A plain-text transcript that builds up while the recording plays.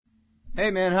Hey,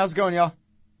 man, how's it going, y'all?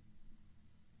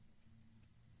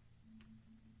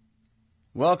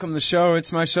 Welcome to the show.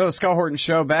 It's my show, the Scott Horton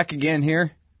Show, back again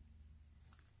here.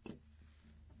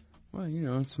 Well, you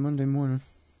know, it's Monday morning.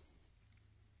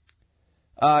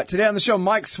 Today on the show,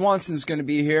 Mike Swanson's going to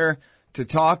be here to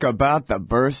talk about the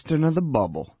bursting of the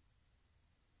bubble.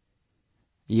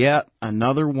 Yep,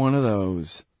 another one of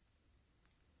those.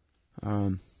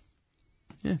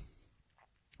 Yeah.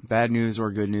 Bad news or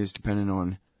good news, depending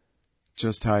on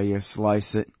just how you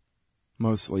slice it.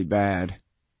 Mostly bad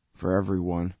for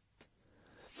everyone.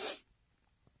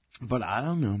 But I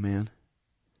don't know, man.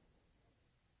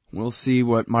 We'll see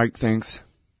what Mike thinks,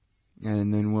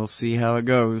 and then we'll see how it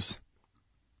goes.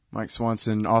 Mike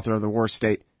Swanson, author of The War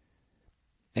State,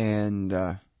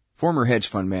 and former hedge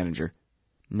fund manager,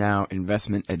 now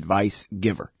investment advice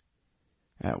giver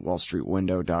at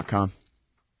wallstreetwindow.com.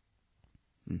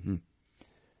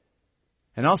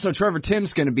 And also Trevor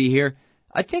Timm's going to be here.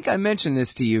 I think I mentioned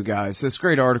this to you guys, this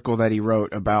great article that he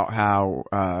wrote about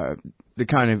how the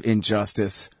kind of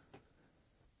injustice,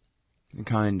 the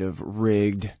kind of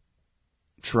rigged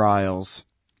trials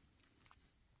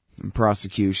and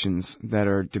prosecutions that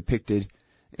are depicted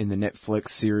in the Netflix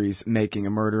series Making a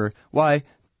Murderer. Why,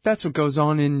 that's what goes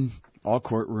on in all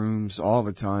courtrooms all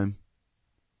the time.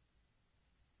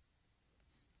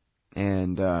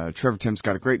 And Trevor Timm's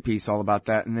got a great piece all about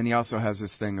that. And then he also has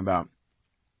this thing about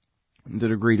the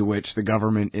degree to which the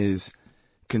government is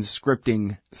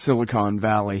conscripting Silicon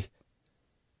Valley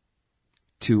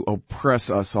to oppress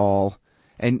us all.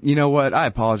 And you know what? I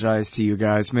apologize to you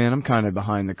guys, man. I'm kind of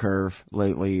behind the curve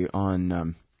lately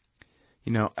on,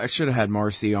 I should have had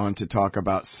Marcy on to talk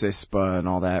about CISPA and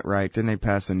all that, right? Didn't they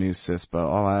pass a new CISPA?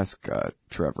 I'll ask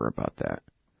Trevor about that.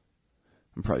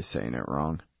 I'm probably saying it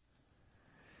wrong.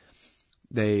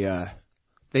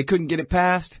 They couldn't get it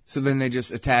passed, so then they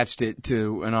just attached it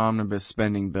to an omnibus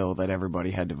spending bill that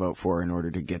everybody had to vote for in order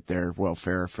to get their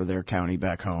welfare for their county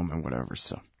back home and whatever.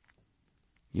 So,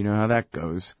 you know how that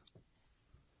goes.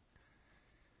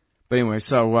 But anyway,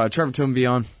 so Trevor Timm will be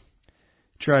on.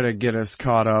 Try to get us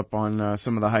caught up on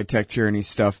some of the high-tech tyranny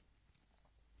stuff.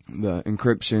 The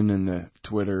encryption and the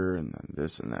Twitter and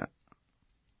this and that.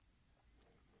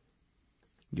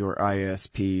 Your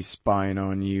ISP spying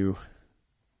on you.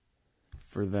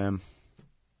 For them.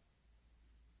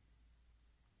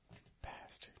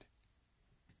 Bastard.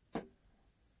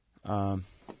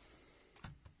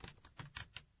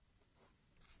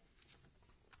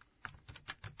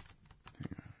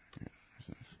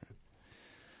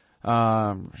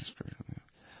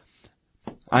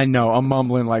 I know, I'm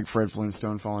mumbling like Fred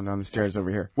Flintstone falling down the stairs over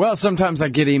here. Well, sometimes I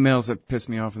get emails that piss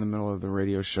me off in the middle of the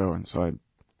radio show, and so I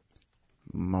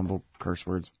mumble curse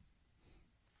words.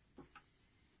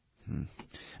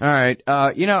 All right.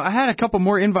 I had a couple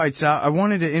more invites out. I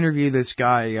wanted to interview this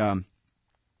guy,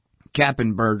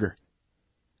 Kappenberger.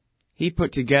 He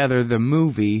put together the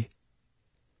movie,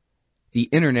 The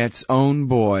Internet's Own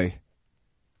Boy,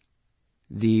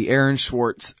 the Aaron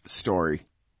Swartz story.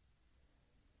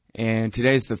 And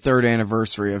today's the 3rd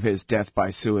anniversary of his death by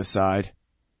suicide.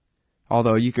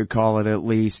 Although you could call it at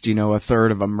least, a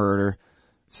third of a murder,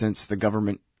 since the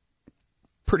government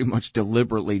pretty much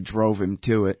deliberately drove him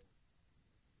to it.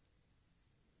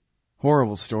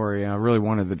 Horrible story. I really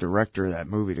wanted the director of that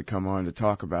movie to come on to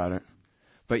talk about it.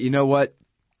 But you know what?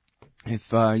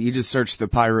 If you just search the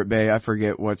Pirate Bay, I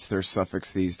forget what's their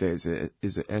suffix these days.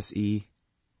 Is it SE?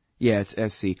 Yeah, it's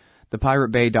SC.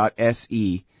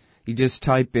 ThePirateBay.se. You just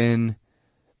type in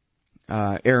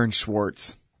Aaron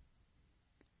Swartz.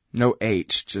 No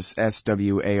H, just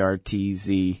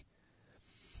SWARTZ.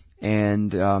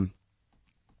 And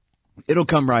it'll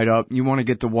come right up. You want to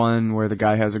get the one where the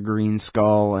guy has a green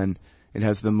skull and it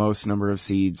has the most number of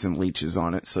seeds and leeches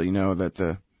on it, so you know that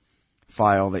the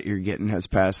file that you're getting has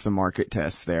passed the market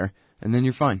test there, and then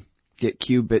you're fine. Get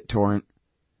QBitTorrent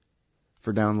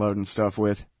for downloading stuff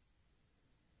with,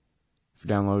 for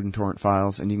downloading torrent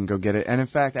files, and you can go get it. And in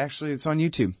fact, actually, it's on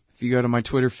YouTube. If you go to my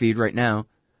Twitter feed right now,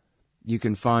 you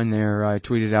can find there, I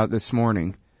tweeted out this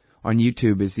morning, on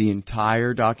YouTube is the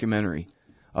entire documentary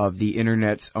of The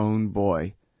Internet's Own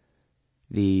Boy,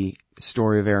 the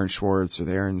story of Aaron Swartz, or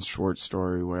the Aaron Swartz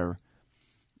story, whatever.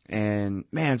 And,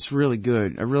 man, it's really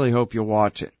good. I really hope you'll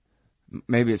watch it.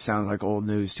 Maybe it sounds like old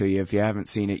news to you if you haven't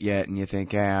seen it yet and you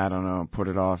think, I don't know, put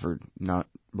it off or not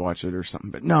watch it or something.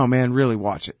 But no, man, really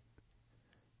watch it.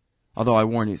 Although I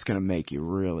warn you, it's going to make you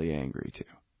really angry, too.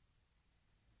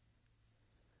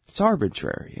 It's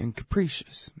arbitrary and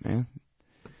capricious, man.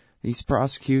 These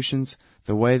prosecutions,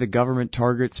 the way the government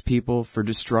targets people for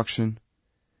destruction,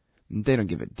 they don't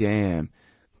give a damn.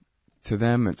 To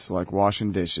them, it's like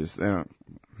washing dishes. They don't,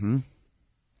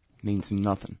 Means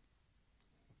nothing.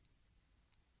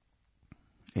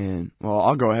 And, well,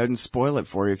 I'll go ahead and spoil it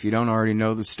for you if you don't already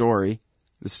know the story.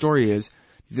 The story is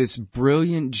this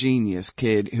brilliant genius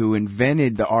kid who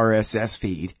invented the RSS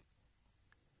feed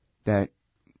that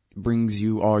brings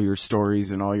you all your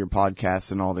stories and all your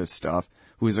podcasts and all this stuff,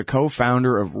 who is a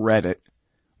co-founder of Reddit,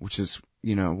 which is,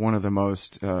 one of the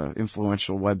most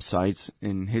influential websites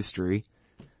in history,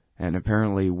 and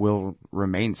apparently will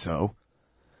remain so,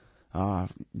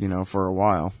 for a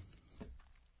while.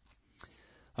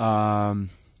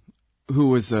 Who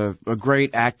was a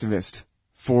great activist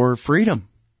for freedom,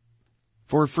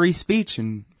 for free speech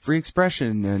and free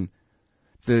expression, and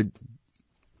the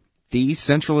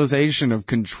decentralization of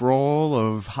control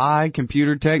of high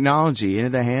computer technology into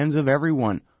the hands of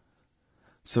everyone,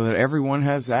 so that everyone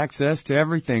has access to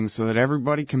everything, so that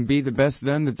everybody can be the best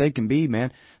them that they can be,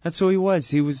 man. That's who he was.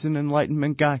 He was an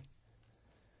Enlightenment guy.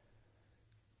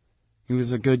 He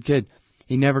was a good kid.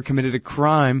 He never committed a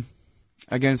crime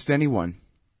against anyone.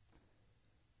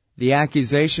 The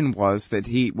accusation was that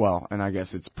and I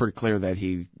guess it's pretty clear that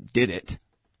he did it.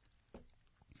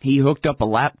 He hooked up a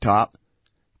laptop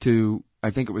to,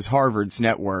 I think it was Harvard's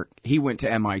network. He went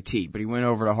to MIT, but he went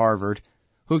over to Harvard,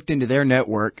 hooked into their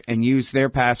network, and used their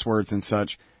passwords and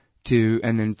such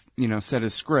and then, set a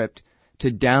script to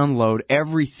download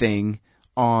everything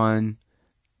on,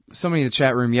 somebody in the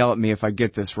chat room yell at me if I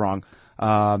get this wrong,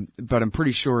 but I'm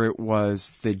pretty sure it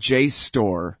was the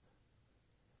JSTOR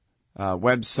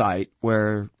website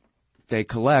where they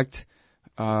collect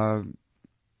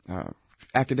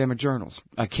academic journals.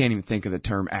 I can't even think of the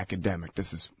term academic.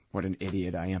 This is what an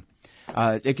idiot I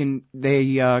am.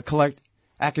 They collect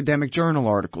academic journal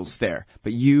articles there,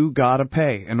 but you gotta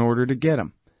pay in order to get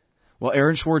them. Well,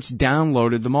 Aaron Swartz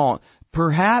downloaded them all,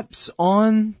 perhaps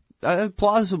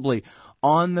plausibly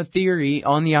on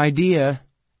the idea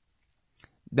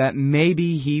that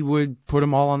maybe he would put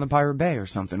them all on the Pirate Bay or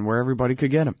something where everybody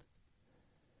could get them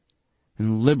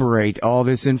and liberate all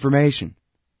this information.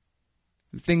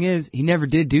 The thing is, he never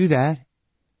did do that.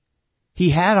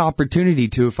 He had opportunity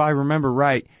to, if I remember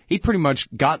right. He pretty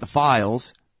much got the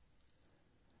files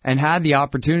and had the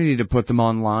opportunity to put them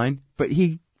online, but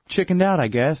he chickened out, I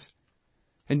guess,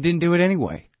 and didn't do it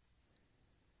anyway.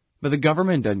 But the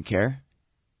government doesn't care.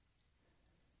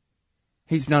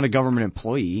 He's not a government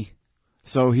employee,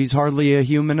 so he's hardly a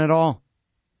human at all.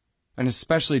 And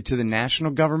especially to the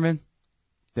national government,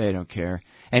 they don't care.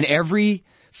 And every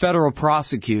federal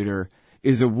prosecutor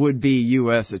is a would-be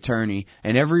U.S. attorney,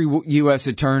 and every U.S.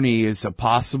 attorney is a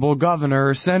possible governor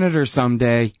or senator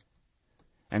someday.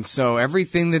 And so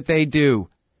everything that they do,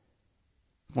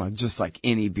 well, just like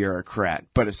any bureaucrat,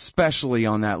 but especially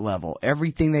on that level,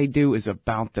 everything they do is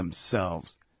about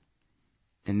themselves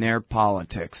and their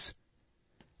politics.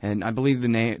 And I believe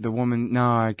the woman,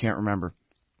 no, I can't remember.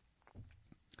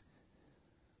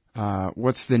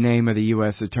 What's the name of the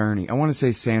U.S. attorney? I want to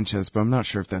say Sanchez, but I'm not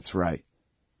sure if that's right.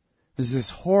 There's this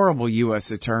horrible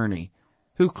U.S. attorney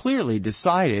who clearly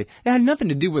decided it had nothing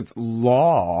to do with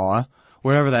law,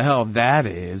 whatever the hell that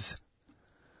is.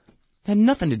 It had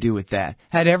nothing to do with that.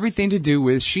 Had everything to do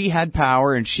with she had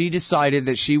power and she decided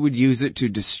that she would use it to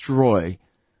destroy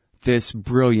this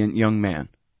brilliant young man.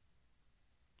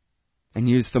 And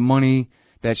use the money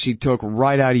that she took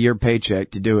right out of your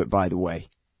paycheck to do it, by the way.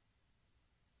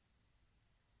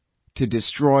 To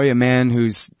destroy a man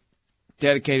who's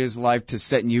dedicated his life to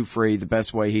setting you free the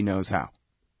best way he knows how.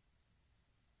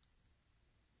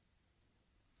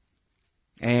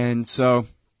 And so,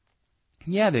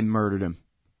 yeah, they murdered him.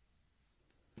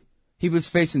 He was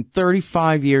facing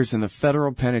 35 years in the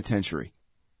federal penitentiary.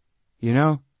 You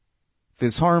know?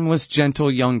 This harmless,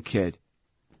 gentle young kid.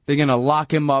 They're going to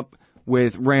lock him up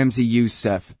with Ramzi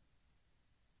Youssef.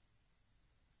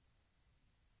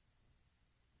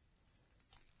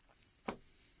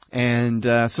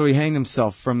 And so he hanged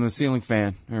himself from the ceiling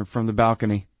fan, or from the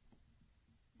balcony.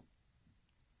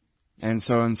 And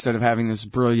so instead of having this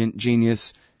brilliant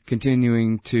genius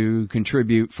continuing to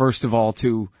contribute, first of all,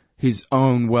 to his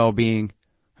own well-being,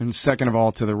 and second of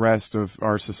all, to the rest of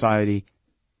our society,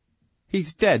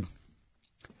 he's dead.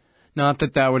 Not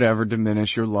that that would ever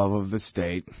diminish your love of the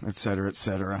state,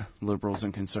 etc., liberals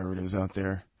and conservatives out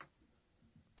there.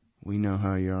 We know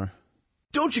how you are.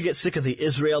 Don't you get sick of the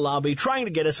Israel lobby trying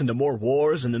to get us into more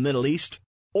wars in the Middle East?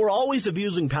 Or always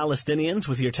abusing Palestinians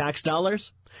with your tax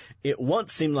dollars? It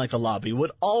once seemed like the lobby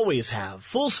would always have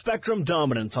full-spectrum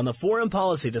dominance on the foreign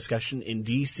policy discussion in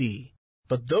D.C.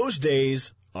 But those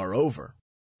days are over.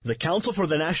 The Council for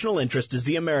the National Interest is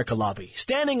the America Lobby,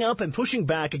 standing up and pushing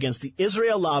back against the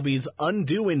Israel lobby's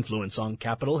undue influence on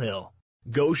Capitol Hill.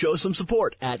 Go show some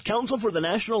support at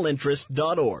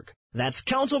councilforthenationalinterest.org. That's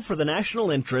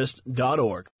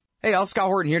councilforthenationalinterest.org. Hey, Al Scott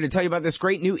Horton here to tell you about this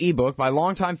great new ebook by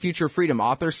longtime Future Freedom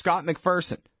author Scott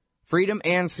McPherson. Freedom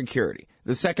and Security,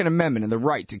 the Second Amendment and the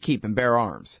Right to Keep and Bear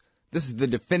Arms. This is the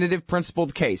definitive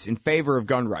principled case in favor of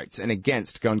gun rights and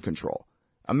against gun control.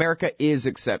 America is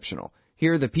exceptional.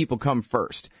 Here the people come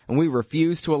first, and we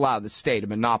refuse to allow the state a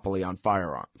monopoly on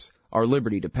firearms. Our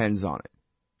liberty depends on it.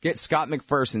 Get Scott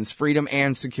McPherson's Freedom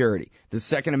and Security, the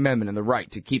Second Amendment and the Right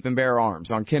to Keep and Bear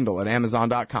Arms on Kindle at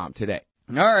Amazon.com today.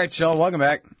 All right, y'all, welcome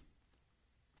back.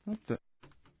 What the?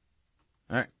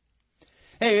 All right.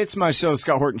 Hey, it's my show,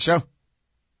 Scott Horton Show.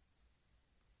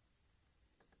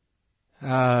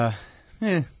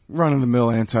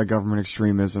 Run-of-the-mill anti-government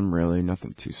extremism, really.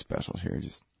 Nothing too special here,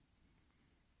 just...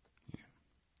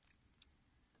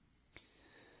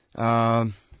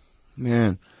 Man.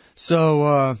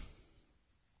 So,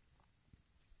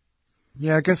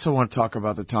 yeah, I guess I want to talk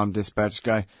about the Tom Dispatch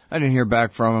guy. I didn't hear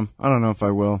back from him. I don't know if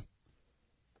I will.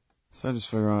 So I just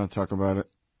figured I want to talk about it.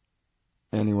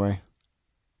 Anyway.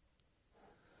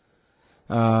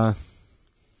 So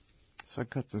I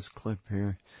cut this clip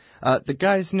here. The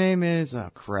guy's name is... Oh,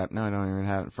 crap. Now I don't even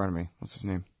have it in front of me. What's his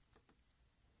name?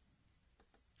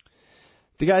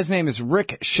 The guy's name is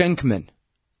Rick Schenkman.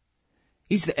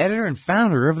 He's the editor and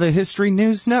founder of the History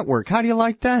News Network. How do you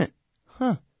like that?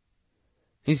 Huh.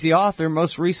 He's the author,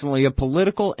 most recently, of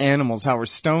Political Animals, How Our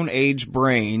Stone Age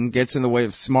Brain Gets in the Way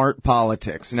of Smart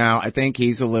Politics. Now, I think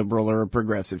he's a liberal or a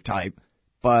progressive type,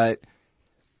 but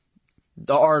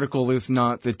the article is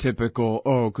not the typical,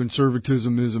 oh,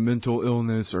 conservatism is a mental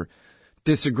illness, or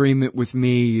disagreement with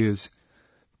me is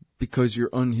because you're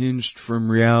unhinged from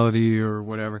reality, or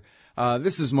whatever.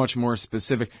 This is much more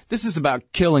specific. This is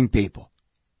about killing people.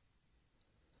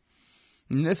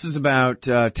 And this is about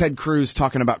Ted Cruz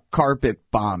talking about carpet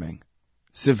bombing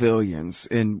civilians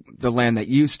in the land that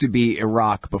used to be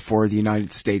Iraq before the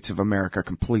United States of America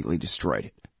completely destroyed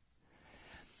it.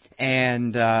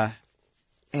 And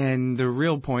the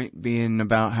real point being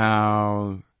about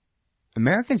how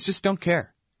Americans just don't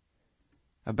care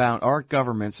about our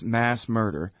government's mass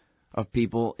murder of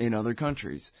people in other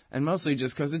countries, and mostly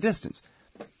just because of distance.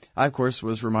 I, of course,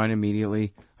 was reminded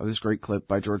immediately of this great clip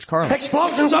by George Carlin.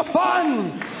 Explosions are fun!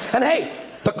 And hey,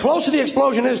 the closer the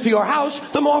explosion is to your house,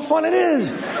 the more fun it is.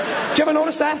 Did you ever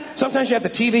notice that? Sometimes you have the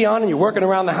TV on and you're working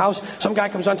around the house. Some guy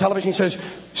comes on television and says,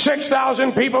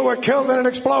 6,000 people were killed in an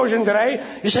explosion today.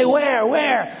 You say,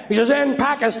 where? He says, in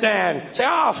Pakistan. You say,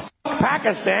 oh,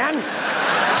 Pakistan.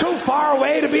 Too far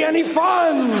away to be any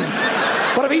fun.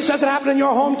 But if he says it happened in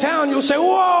your hometown, you'll say,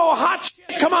 whoa, hot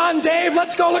shit. Come on, Dave,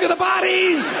 let's go look at the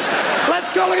bodies.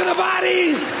 Let's go look at the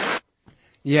bodies.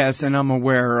 Yes, and I'm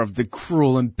aware of the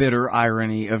cruel and bitter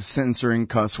irony of censoring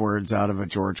cuss words out of a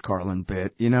George Carlin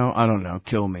bit. You know, I don't know,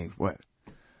 kill me. What?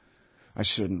 I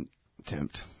shouldn't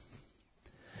attempt.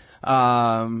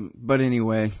 But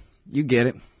anyway, you get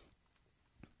it.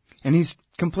 And he's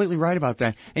completely right about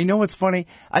that. And you know what's funny?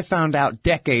 I found out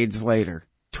decades later,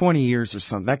 20 years or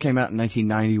something. That came out in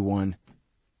 1991.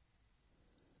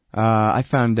 I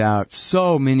found out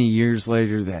so many years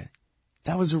later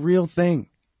that was a real thing.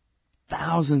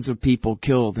 Thousands of people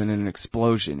killed in an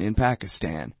explosion in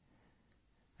Pakistan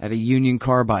at a Union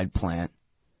Carbide plant.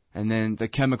 And then the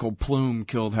chemical plume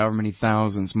killed however many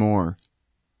thousands more.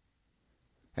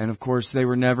 And of course, they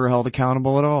were never held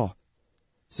accountable at all.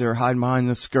 So they were hiding behind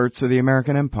the skirts of the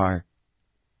American empire.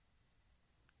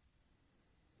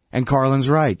 And Carlin's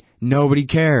right. Nobody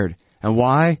cared. And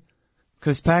why?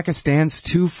 Because Pakistan's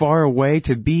too far away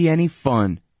to be any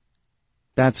fun.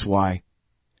 That's why.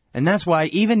 And that's why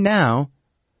even now,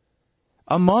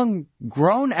 among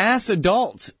grown-ass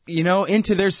adults, you know,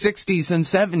 into their 60s and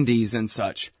 70s and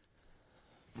such,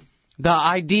 the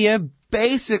idea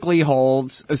basically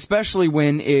holds, especially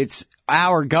when it's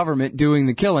our government doing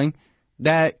the killing,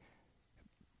 that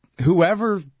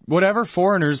whatever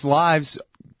foreigners' lives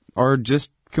are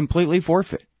just completely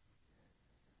forfeit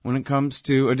when it comes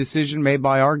to a decision made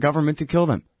by our government to kill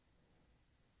them.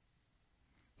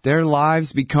 Their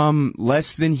lives become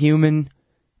less than human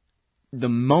the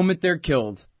moment they're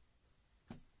killed.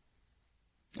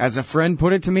 As a friend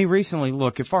put it to me recently,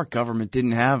 look, if our government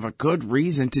didn't have a good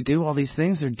reason to do all these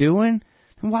things they're doing,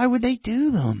 then why would they do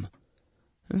them?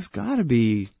 It's gotta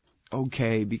be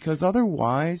okay, because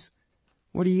otherwise,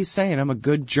 what are you saying? I'm a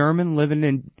good German living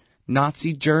in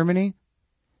Nazi Germany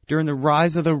during the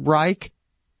rise of the Reich?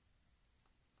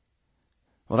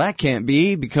 Well, that can't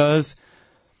be, because,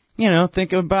 you know,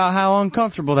 think about how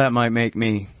uncomfortable that might make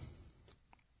me.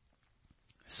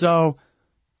 So,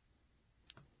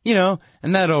 You know,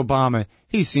 and that Obama,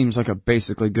 he seems like a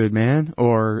basically good man.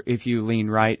 Or if you lean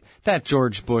right, that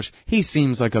George Bush, he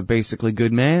seems like a basically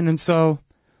good man. And so,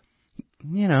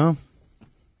 you know,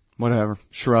 whatever,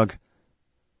 shrug.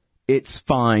 It's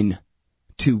fine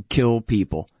to kill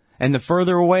people. And the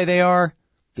further away they are,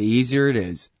 the easier it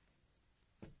is.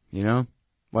 You know,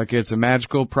 like it's a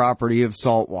magical property of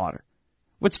salt water.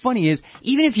 What's funny is,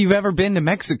 even if you've ever been to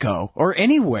Mexico or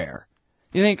anywhere,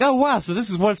 you think, oh wow, so this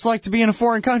is what it's like to be in a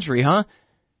foreign country, huh?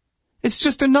 It's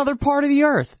just another part of the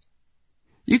earth.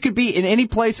 You could be in any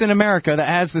place in America that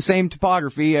has the same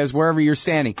topography as wherever you're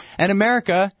standing. And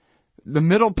America, the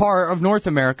middle part of North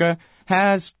America,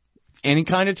 has any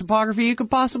kind of topography you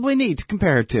could possibly need to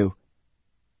compare it to.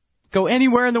 Go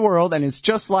anywhere in the world and it's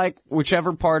just like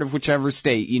whichever part of whichever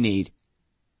state you need.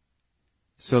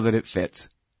 So that it fits.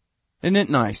 Isn't it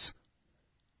nice?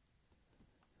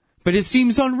 But it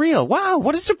seems unreal. Wow,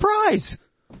 what a surprise.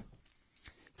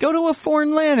 Go to a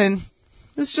foreign land and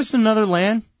it's just another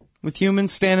land with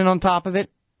humans standing on top of it.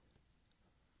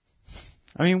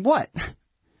 I mean, what?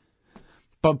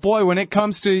 But boy, when it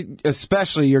comes to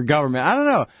especially your government, I don't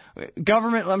know.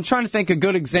 Government, I'm trying to think of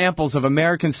good examples of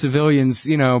American civilians,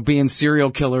 you know, being serial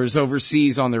killers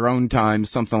overseas on their own time,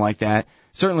 something like that.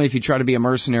 Certainly if you try to be a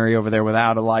mercenary over there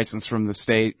without a license from the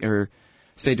state or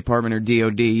State Department or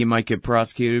DOD, you might get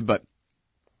prosecuted, but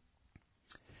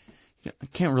I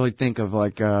can't really think of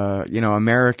like,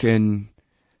 American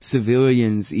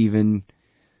civilians even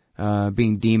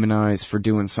being demonized for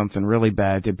doing something really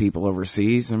bad to people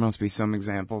overseas. There must be some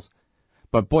examples.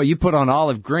 But boy, you put on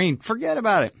olive green, forget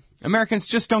about it. Americans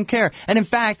just don't care. And in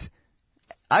fact,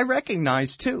 I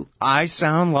recognize too, I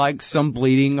sound like some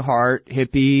bleeding heart,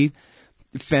 hippie,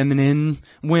 feminine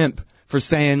wimp for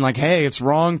saying like, hey, it's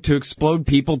wrong to explode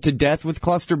people to death with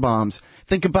cluster bombs.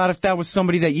 Think about if that was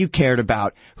somebody that you cared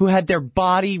about, who had their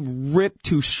body ripped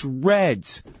to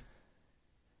shreds.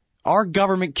 Our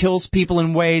government kills people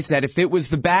in ways that if it was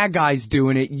the bad guys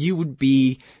doing it, you would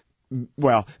be,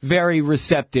 well, very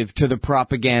receptive to the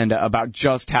propaganda about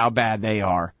just how bad they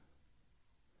are.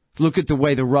 Look at the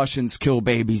way the Russians kill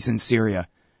babies in Syria,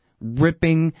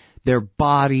 ripping their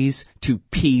bodies to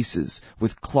pieces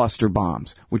with cluster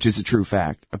bombs, which is a true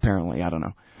fact, apparently. I don't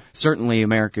know. Certainly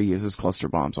America uses cluster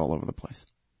bombs all over the place.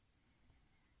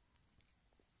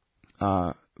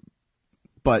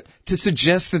 But to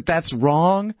suggest that that's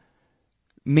wrong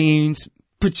means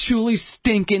patchouli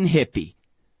stinking hippie.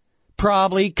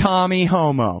 Probably commie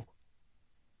homo.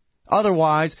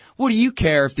 Otherwise, what do you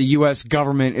care if the U.S.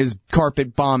 government is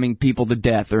carpet bombing people to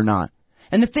death or not?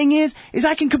 And the thing is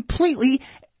I can completely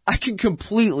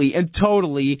and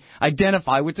totally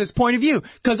identify with this point of view,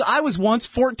 because I was once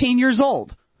 14 years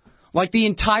old, like the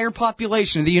entire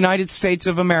population of the United States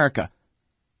of America.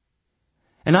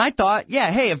 And I thought,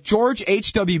 yeah, hey, if George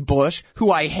H.W. Bush,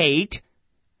 who I hate,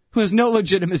 who has no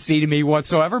legitimacy to me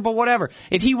whatsoever, but whatever,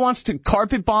 if he wants to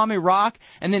carpet bomb Iraq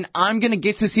and then I'm going to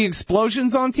get to see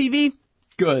explosions on TV,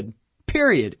 good.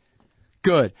 Period.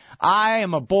 Good. I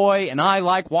am a boy and I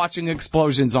like watching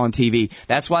explosions on TV.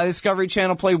 That's why Discovery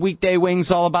Channel played Weekday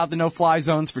Wings all about the no-fly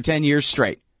zones for 10 years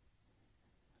straight.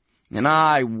 And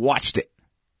I watched it.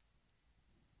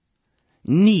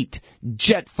 Neat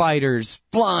jet fighters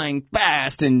flying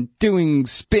fast and doing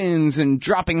spins and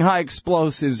dropping high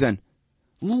explosives, and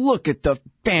look at the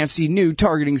fancy new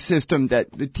targeting system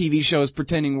that the TV show is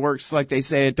pretending works like they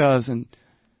say it does, and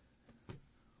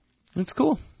it's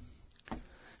cool.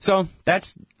 So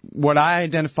that's what I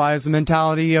identify as the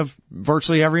mentality of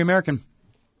virtually every American,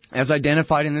 as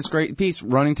identified in this great piece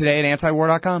running today at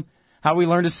antiwar.com. How we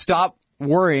learn to stop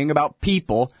worrying about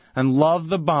people and love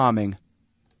the bombing.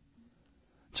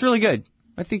 It's really good.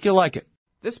 I think you'll like it.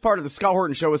 This part of the Scott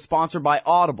Horton Show is sponsored by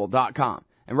Audible.com.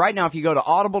 And right now, if you go to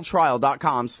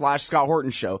audibletrial.com/Scott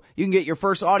Horton Show, you can get your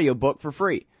first audiobook for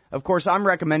free. Of course, I'm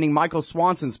recommending Michael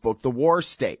Swanson's book, The War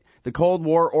State, The Cold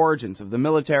War Origins of the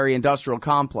Military-Industrial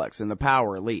Complex and the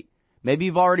Power Elite. Maybe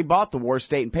you've already bought The War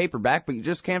State in paperback, but you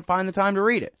just can't find the time to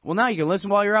read it. Well, now you can listen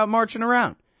while you're out marching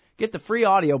around. Get the free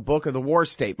audiobook of The War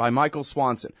State by Michael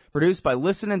Swanson, produced by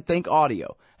Listen and Think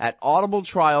Audio at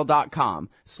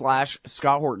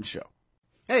audibletrial.com/Scott Horton Show.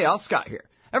 Hey, y'all, Scott here.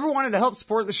 Ever wanted to help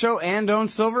support the show and own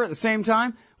silver at the same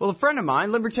time? Well, a friend of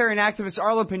mine, libertarian activist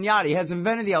Arlo Pignatti, has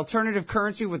invented the alternative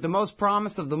currency with the most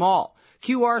promise of them all.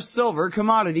 QR Silver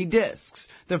Commodity Discs.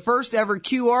 The first ever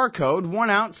QR code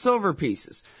 1-ounce silver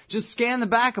pieces. Just scan the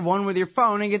back of one with your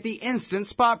phone and get the instant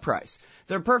spot price.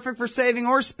 They're perfect for saving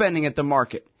or spending at the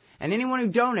market. And anyone who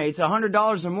donates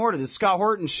 $100 or more to the Scott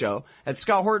Horton Show at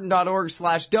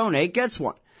scotthorton.org/donate gets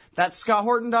one. That's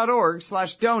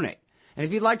scotthorton.org/donate. And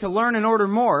if you'd like to learn and order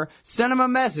more, send them a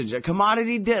message at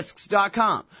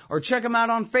commoditydiscs.com or check them out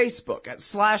on Facebook at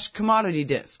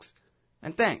 /commoditydiscs.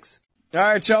 And thanks. All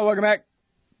right, y'all, welcome back.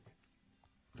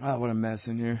 Oh, what a mess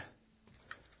in here.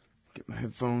 Get my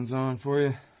headphones on for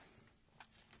you.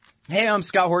 Hey, I'm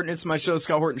Scott Horton. It's my show,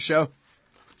 Scott Horton Show.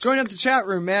 Join up the chat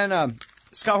room, man.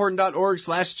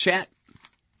 ScottHorton.org/chat.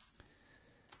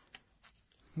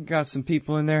 Got some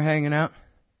people in there hanging out.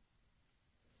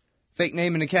 Fake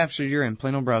name and the capture you're in.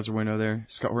 Plain old browser window there.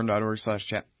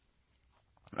 ScottHorton.org/chat.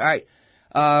 All right.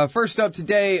 First up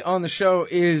today on the show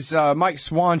is Mike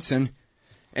Swanson.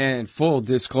 And full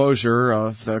disclosure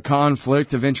of the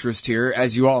conflict of interest here,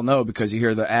 as you all know because you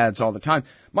hear the ads all the time,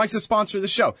 Mike's a sponsor of the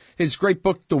show. His great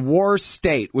book, The War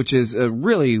State, which is a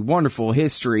really wonderful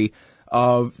history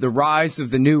of the rise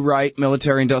of the new right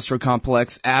military-industrial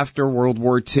complex after World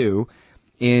War II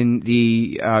in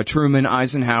the Truman,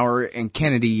 Eisenhower, and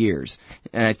Kennedy years.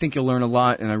 And I think you'll learn a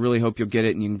lot, and I really hope you'll get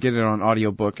it, and you can get it on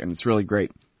audiobook, and it's really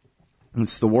great.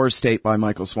 It's The War State by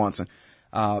Michael Swanson.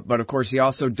 But, of course, he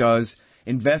also does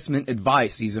investment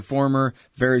advice. He's a former,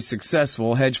 very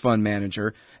successful hedge fund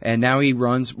manager, and now he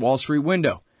runs Wall Street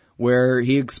Window, where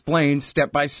he explains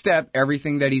step by step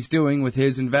everything that he's doing with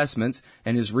his investments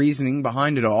and his reasoning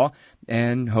behind it all,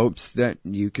 and hopes that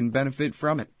you can benefit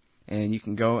from it. And you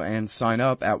can go and sign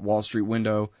up at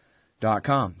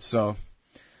wallstreetwindow.com. So,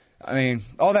 I mean,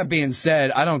 all that being said,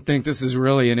 I don't think this is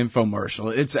really an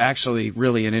infomercial. It's actually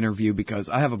really an interview because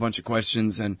I have a bunch of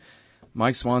questions, and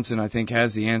Mike Swanson, I think,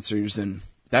 has the answers, and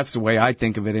that's the way I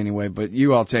think of it anyway, but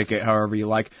you all take it however you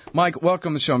like. Mike,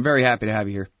 welcome to the show. I'm very happy to have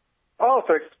you here. Oh,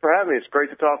 thanks for having me. It's great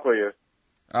to talk with you.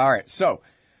 All right, so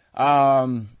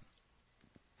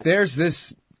there's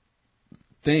this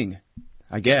thing,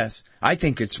 I guess. I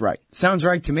think it's right. Sounds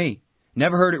right to me.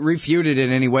 Never heard it refuted in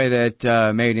any way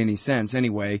that made any sense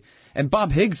anyway. And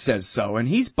Bob Higgs says so, and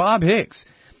he's Bob Higgs.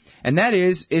 And that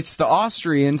is, it's the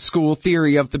Austrian school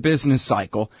theory of the business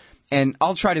cycle. And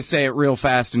I'll try to say it real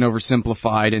fast and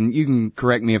oversimplified, and you can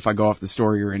correct me if I go off the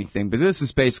story or anything, but this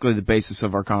is basically the basis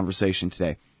of our conversation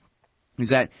today, is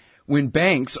that when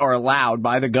banks are allowed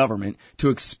by the government to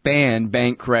expand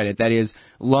bank credit, that is,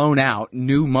 loan out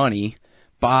new money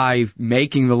by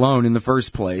making the loan in the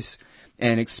first place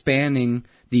and expanding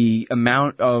the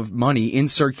amount of money in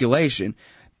circulation,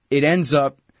 it ends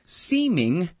up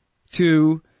seeming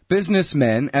to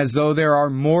businessmen as though there are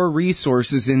more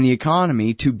resources in the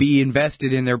economy to be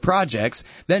invested in their projects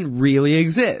than really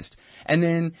exist. And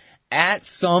then at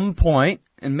some point,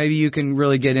 and maybe you can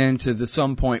really get into the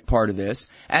some point part of this,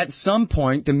 at some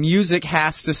point the music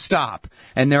has to stop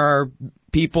and there are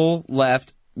people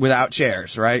left without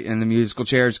chairs, right? In the musical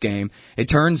chairs game. It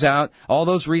turns out all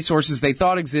those resources they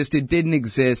thought existed didn't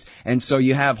exist, and so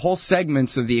you have whole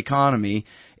segments of the economy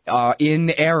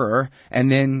in error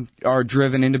and then are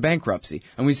driven into bankruptcy.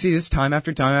 And we see this time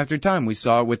after time after time. We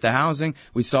saw it with the housing.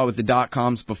 We saw it with the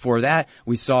dot-coms before that.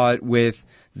 We saw it with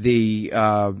the,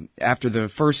 after the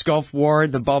first Gulf War,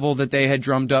 the bubble that they had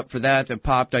drummed up for that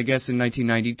popped, I guess, in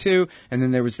 1992. And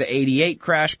then there was the 88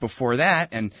 crash before that,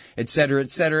 and et cetera,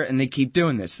 and they keep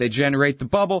doing this. They generate the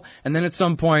bubble, and then at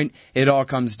some point, it all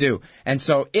comes due. And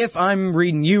so if I'm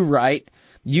reading you right,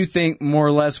 you think more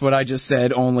or less what I just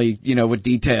said, only, with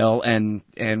detail and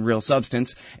real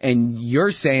substance. And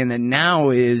you're saying that now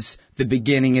is the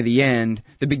beginning of the end,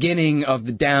 the beginning of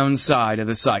the downside of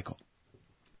the cycle.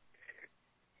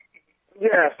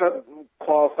 Yes, that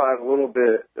qualifies a little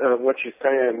bit what you're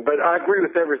saying, but I agree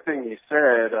with everything you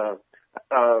said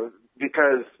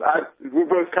because we're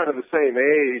both kind of the same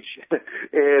age,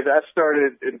 and I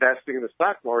started investing in the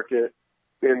stock market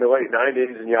in the late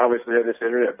 90s, and you obviously had this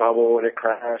internet bubble when it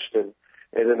crashed, and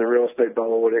then the real estate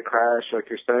bubble when it crashed, like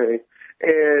you're saying.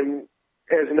 And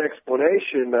as an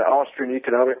explanation, the Austrian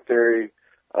economic theory is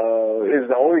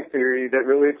the only theory that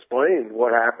really explained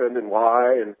what happened and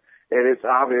why, and it's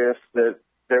obvious that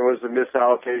there was a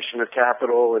misallocation of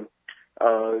capital and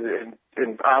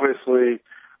obviously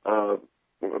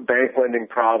bank lending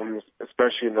problems,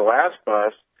 especially in the last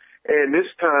bust. And this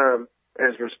time,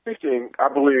 as we're speaking, I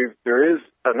believe there is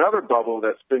another bubble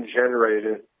that's been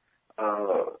generated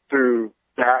through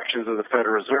the actions of the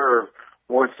Federal Reserve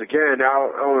once again.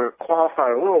 Now, I want to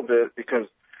qualify a little bit because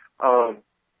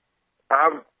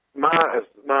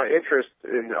my interest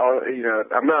in,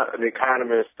 I'm not an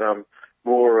economist, I'm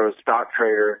more a stock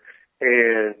trader,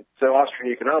 and so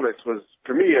Austrian economics was,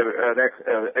 for me,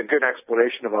 a good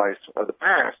explanation of the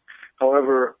past.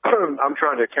 However, I'm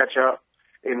trying to catch up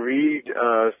and read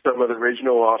some of the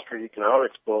original Austrian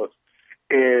economics books,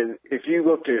 and if you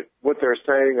looked at what they're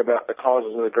saying about the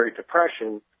causes of the Great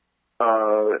Depression,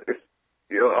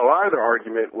 a lot of the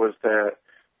argument was that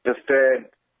the Fed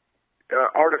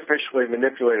artificially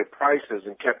manipulated prices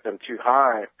and kept them too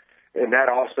high, and that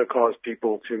also caused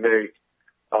people to make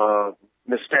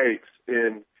mistakes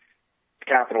in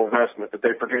capital investment, that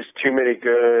they produced too many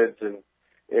goods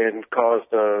and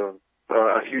caused a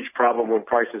huge problem when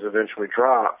prices eventually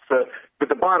dropped. So, but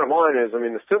the bottom line is, I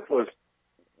mean, the simplest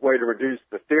way to reduce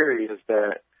the theory is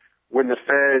that when the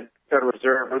Federal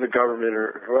Reserve or the government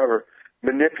or whoever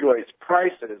manipulates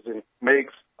prices and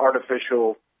makes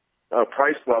artificial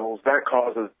price levels, that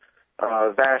causes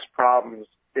vast problems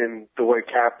in the way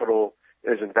capital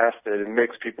is invested and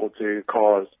makes people to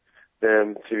cause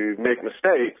them to make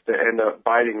mistakes that end up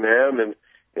biting them.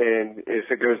 And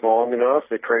if it goes long enough,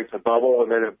 it creates a bubble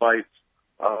and then it bites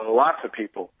lots of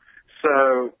people.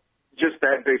 So just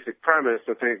that basic premise,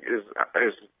 I think, is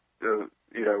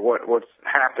what's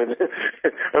happened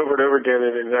over and over again,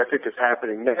 and I think it's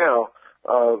happening now.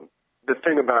 The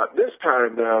thing about this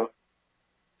time, though,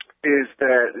 is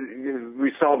that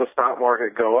we saw the stock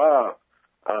market go up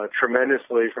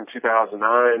tremendously from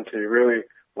 2009 to really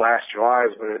last July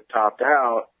is when it topped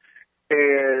out.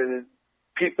 And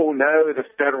people know the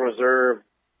Federal Reserve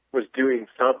was doing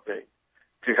something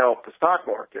to help the stock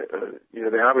market.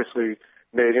 They obviously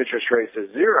made interest rates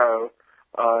at zero,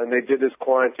 and they did this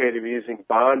quantitative easing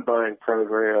bond buying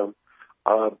program.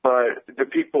 But the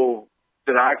people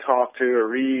that I talk to or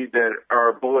read that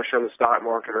are bullish on the stock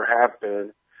market or have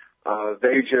been,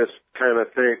 they just kind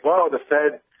of think, well, the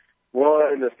Fed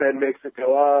won, the Fed makes it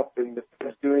go up, and the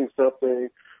Fed's doing something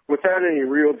without any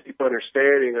real deep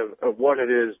understanding of what it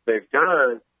is they've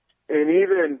done. And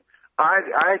even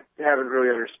I haven't really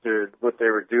understood what they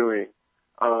were doing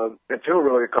until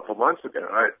really a couple months ago.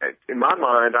 In my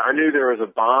mind, I knew there was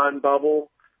a bond bubble,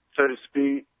 so to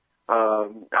speak.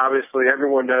 Obviously,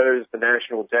 everyone knows the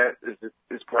national debt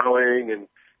is growing, and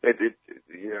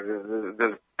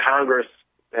the Congress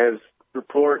has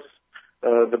reports.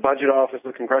 The budget office,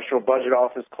 the Congressional Budget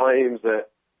Office, claims that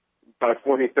by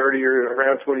 2030 or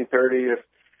around 2030, if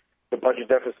the budget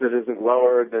deficit isn't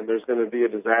lowered, then there's going to be a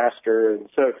disaster. And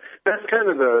so that's kind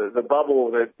of the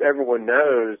bubble that everyone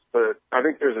knows. But I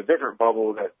think there's a different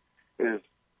bubble that is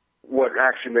what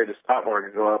actually made the stock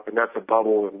market go up, and that's a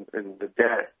bubble in the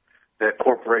debt that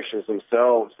corporations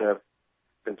themselves have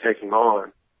been taking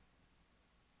on.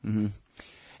 Mm-hmm.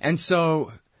 And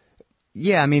so,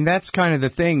 yeah, I mean, that's kind of the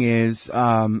thing is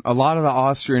a lot of the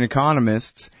Austrian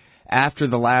economists, after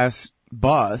the last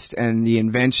bust and the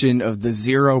invention of the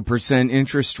 0%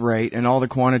 interest rate and all the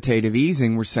quantitative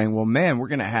easing, were saying, well, man, we're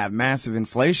going to have massive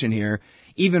inflation here.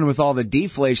 Even with all the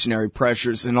deflationary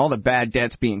pressures and all the bad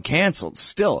debts being canceled,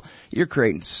 still, you're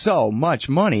creating so much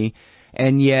money.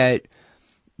 And yet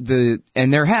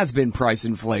and there has been price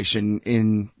inflation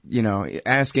in,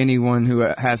 ask anyone who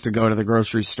has to go to the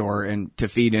grocery store and to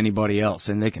feed anybody else,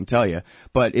 and they can tell you.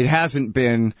 But it hasn't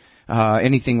been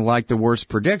anything like the worst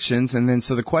predictions. And then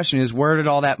so the question is, where did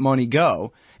all that money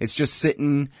go? It's just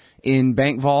sitting in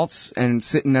bank vaults and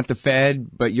sitting at the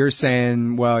Fed. But you're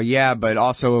saying, well, yeah, but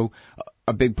also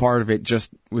a big part of it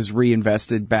just was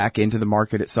reinvested back into the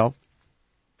market itself.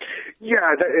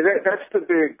 Yeah, that's the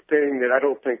big thing that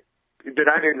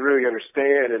I didn't really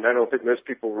understand, and I don't think most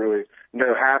people really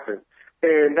know happened.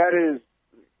 And that is,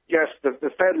 yes, the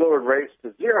Fed lowered rates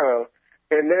to zero,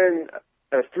 and then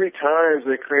 3 times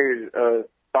they created a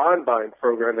bond buying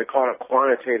program. They called it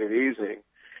quantitative easing.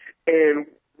 And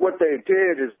what they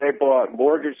did is they bought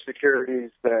mortgage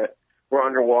securities that were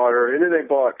underwater, and then they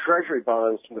bought treasury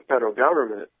bonds from the federal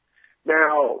government.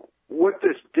 Now, what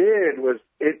this did was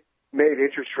it made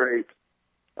interest rates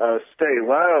stay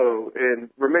low and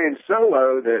remain so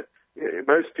low that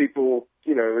most people,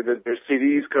 their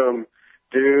CDs come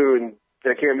due and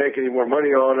they can't make any more money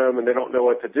on them and they don't know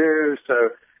what to do. So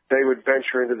they would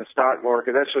venture into the stock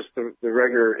market. That's just the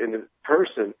regular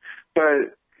person.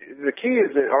 But the key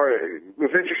is that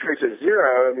with interest rates at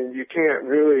zero, I mean, you can't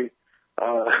really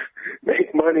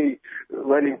make money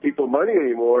lending people money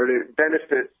anymore. It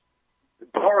benefits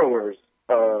borrowers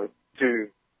to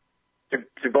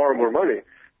borrow more money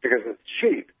because it's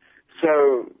cheap.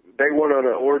 So they went on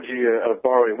an orgy of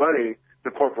borrowing money,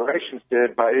 the corporations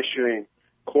did, by issuing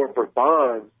corporate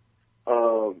bonds.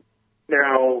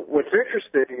 Now, what's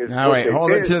interesting is... Now, wait,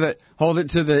 hold it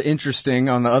to the interesting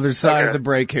on the other side of the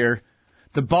break here.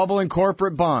 The bubble in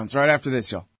corporate bonds, right after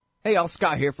this, y'all. Hey, y'all,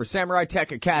 Scott here for Samurai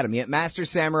Tech Academy at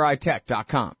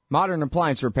MasterSamuraiTech.com. Modern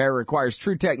appliance repair requires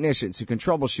true technicians who can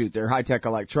troubleshoot their high-tech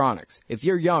electronics. If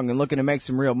you're young and looking to make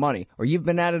some real money, or you've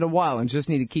been at it a while and just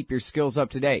need to keep your skills up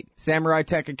to date, Samurai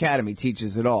Tech Academy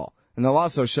teaches it all. And they'll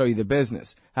also show you the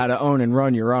business, how to own and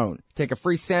run your own. Take a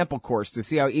free sample course to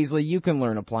see how easily you can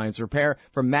learn appliance repair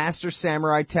from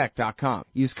MasterSamuraiTech.com.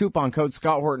 Use coupon code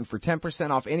Scott Horton for 10%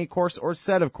 off any course or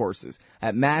set of courses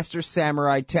at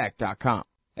MasterSamuraiTech.com.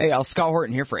 Hey, Al, Scott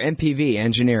Horton here for MPV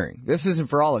Engineering. This isn't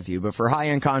for all of you, but for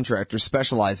high-end contractors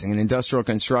specializing in industrial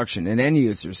construction and end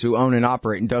users who own and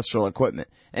operate industrial equipment.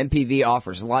 MPV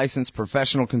offers licensed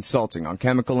professional consulting on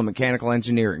chemical and mechanical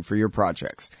engineering for your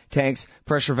projects. Tanks,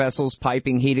 pressure vessels,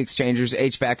 piping, heat exchangers,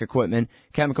 HVAC equipment,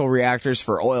 chemical reactors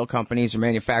for oil companies or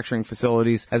manufacturing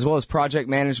facilities, as well as project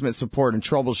management support and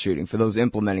troubleshooting for those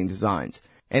implementing designs.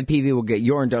 MPV will get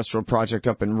your industrial project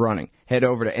up and running. Head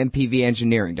over to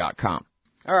mpvengineering.com.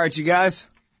 All right, you guys.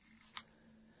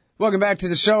 Welcome back to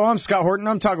the show. I'm Scott Horton.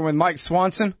 I'm talking with Mike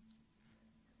Swanson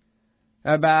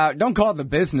about, don't call it the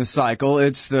business cycle,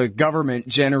 it's the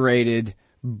government-generated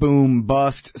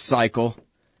boom-bust cycle.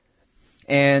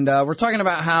 And we're talking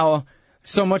about how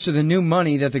so much of the new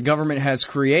money that the government has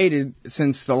created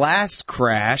since the last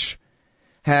crash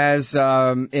has,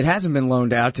 it hasn't been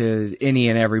loaned out to any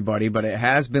and everybody, but it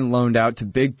has been loaned out to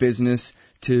big business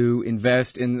to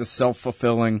invest in the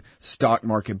self-fulfilling stock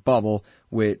market bubble,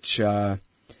 which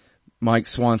Mike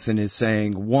Swanson is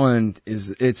saying,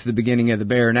 it's the beginning of the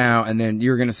bear now, and then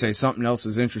you're going to say something else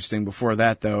was interesting before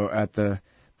that, though, at the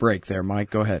break there.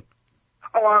 Mike, go ahead.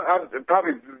 Oh,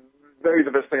 probably maybe the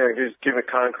best thing I can do is give a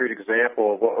concrete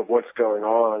example of what's going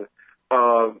on.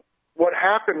 What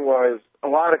happened was a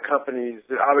lot of companies,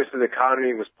 obviously the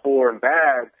economy was poor and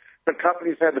bad, but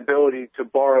companies had the ability to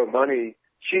borrow money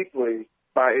cheaply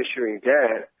by issuing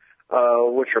debt,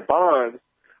 which are bonds,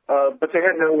 but they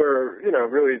had nowhere,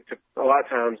 really, a lot of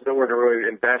times, nowhere to really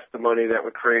invest the money that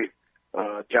would create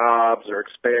jobs or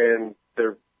expand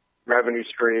their revenue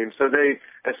stream. So they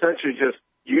essentially just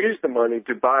used the money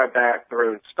to buy back their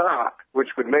own stock,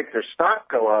 which would make their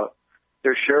stock go up,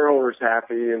 their shareholders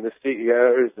happy, and the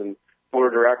CEOs and board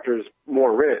of directors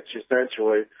more rich,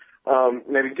 essentially. Now,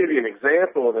 to give you an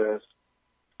example of this,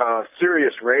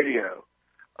 Sirius Radio,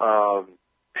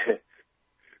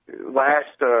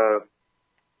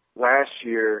 last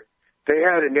year, they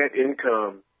had a net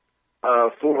income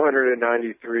of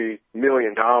 $493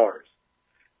 million,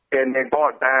 and they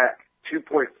bought back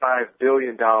 $2.5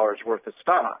 billion worth of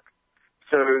stock.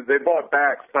 So they bought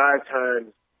back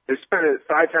they spent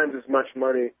 5 times as much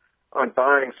money on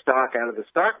buying stock out of the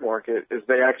stock market as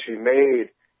they actually made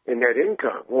in net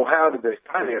income. Well, how did they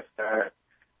finance that?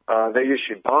 They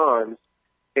issued bonds,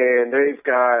 and they've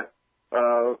got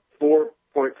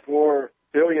 $4.4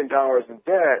 billion in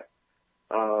debt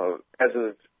as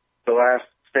of the last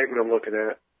statement I'm looking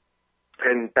at.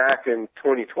 And back in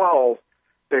 2012,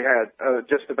 they had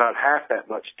just about half that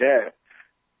much debt.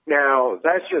 Now,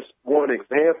 that's just one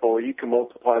example. You can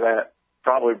multiply that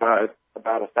probably by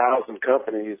about 1,000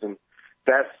 companies, and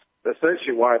that's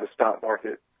essentially why the stock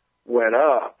market went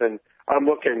up. And I'm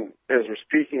looking, as we're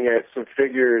speaking, at some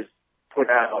figures put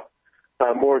out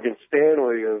by Morgan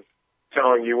Stanley of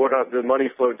telling you what are the money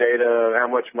flow data, how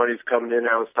much money's coming in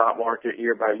out of the stock market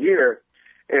year by year.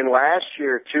 And last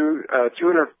year,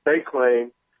 they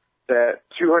claim that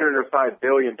 $205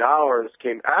 billion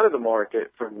came out of the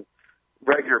market from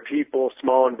regular people,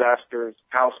 small investors,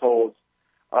 households,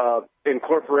 and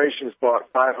corporations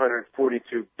bought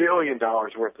 $542 billion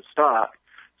worth of stock.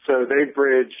 So they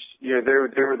bridged, they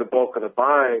were the bulk of the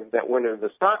buying that went into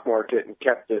the stock market and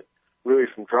kept it really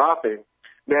from dropping.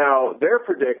 Now, they're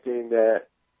predicting that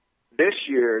this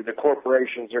year the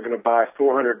corporations are going to buy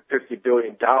 $450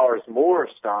 billion more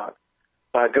stock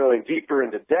by going deeper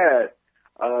into debt.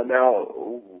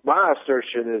 Now, my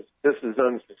assertion is this is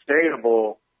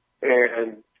unsustainable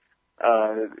and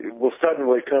will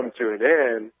suddenly come to an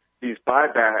end, these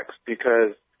buybacks,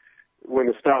 because when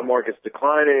the stock market's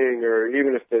declining or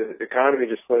even if the economy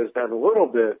just slows down a little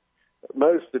bit,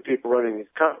 most of the people running these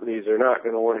companies are not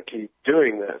going to want to keep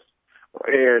doing this.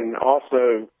 And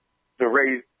also, the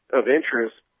rate of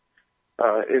interest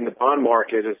in the bond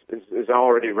market is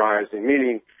already rising,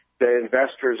 meaning that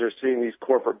investors are seeing these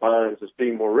corporate bonds as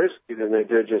being more risky than they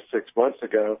did just 6 months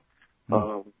ago.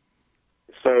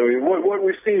 So what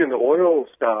we've seen in the oil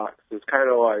stocks is kind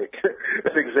of like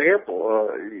an example.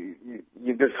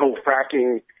 This whole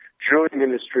fracking drilling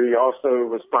industry also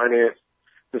was financed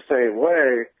the same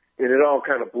way, and it all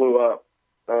kind of blew up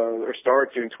or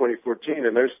started to in 2014,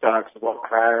 and those stocks have all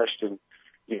crashed, and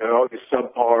all these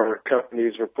subpar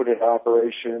companies were put into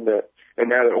operation and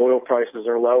now that oil prices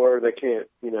are lower, they can't,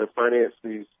 finance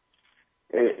these,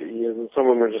 some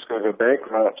of them are just going to go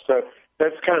bankrupt. So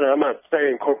that's kind of, I'm not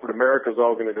saying corporate America is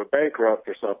all going to go bankrupt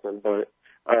or something, but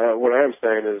what I am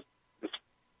saying is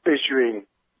issuing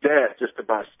debt just to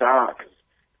buy stock is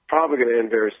probably going to end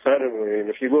very suddenly. And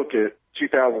if you look at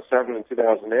 2007 and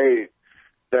 2008,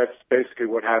 that's basically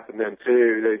what happened then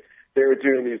too. They were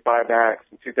doing these buybacks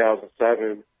in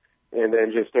 2007, and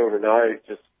then just overnight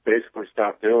just basically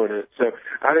stopped doing it. So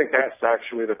I think that's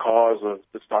actually the cause of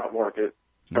the stock market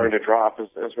starting to drop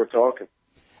as we're talking.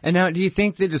 And now, do you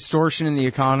think the distortion in the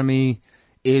economy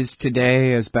is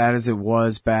today as bad as it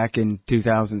was back in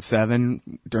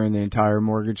 2007 during the entire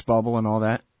mortgage bubble and all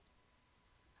that?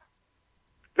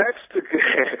 That's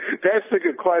the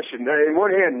good question. On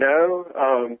one hand,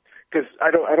 no, because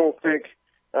I don't think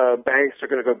banks are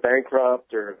going to go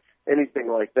bankrupt or anything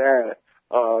like that.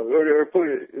 Or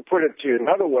put it to you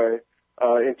another way,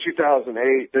 in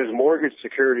 2008, those mortgage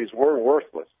securities were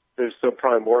worthless. Those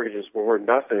subprime mortgages were worth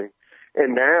nothing.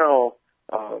 And now,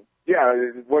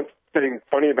 one thing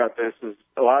funny about this is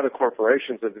a lot of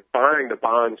corporations have been buying the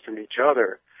bonds from each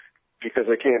other because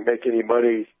they can't make any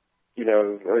money,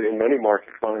 in money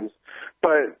market funds.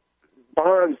 But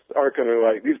bonds aren't going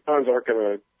to, these bonds aren't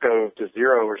going to go to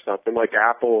zero or something like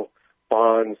Apple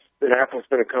bonds. And Apple's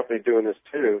been a company doing this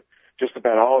too. Just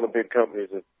about all the big companies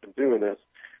have been doing this.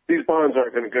 These bonds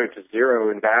aren't going to go to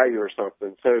zero in value or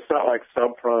something. So it's not like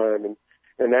subprime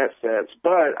in that sense.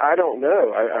 But I don't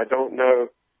know. I don't know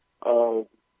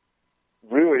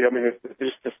really. I mean, if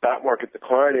just the stock market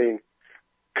declining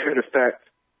could affect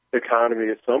the economy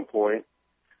at some point.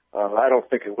 I don't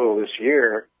think it will this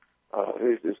year.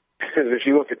 If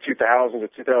you look at 2000 to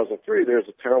 2003, there's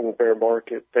a terrible bear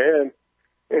market then,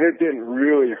 and it didn't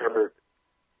really hurt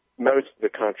most of the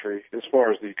country as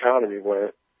far as the economy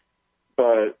went.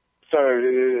 But so,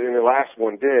 and the last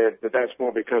one did, but that's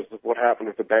more because of what happened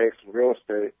with the banks and real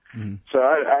estate. Mm-hmm. So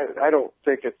I don't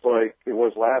think it's like it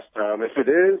was last time. If it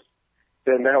is,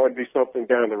 then that would be something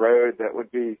down the road that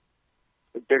would be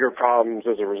bigger problems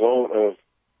as a result of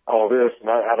all this. And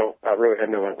I really had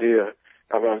no idea.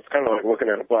 I mean, it's kind of like looking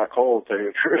at a black hole, to tell you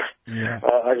the truth.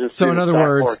 Yeah. So in other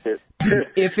words,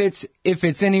 if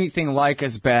it's anything like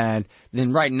as bad,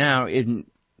 then right now in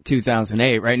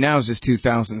 2008, right now is just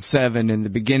 2007 and the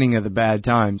beginning of the bad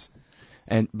times.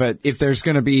 But if there's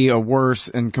going to be a worse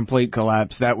and complete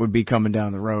collapse, that would be coming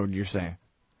down the road, you're saying.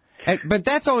 But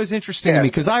that's always interesting to me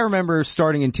because I remember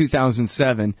starting in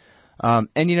 2007,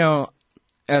 and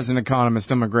as an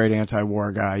economist, I'm a great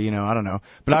anti-war guy, I don't know.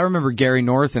 But I remember Gary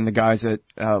North and the guys at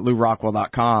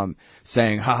LouRockwell.com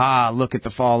saying, haha, look at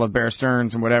the fall of Bear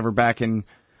Stearns and whatever back in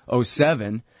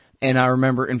 2007. And I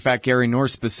remember, in fact, Gary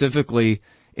North specifically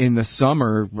in the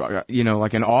summer,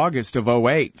 like in August of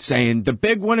 2008, saying, the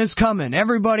big one is coming,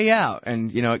 everybody out.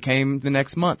 And, it came the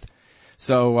next month.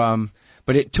 So,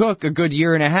 but it took a good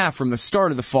year and a half from the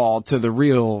start of the fall to the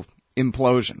real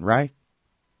implosion, right?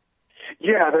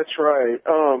 Yeah, that's right.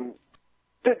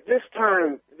 This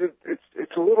time,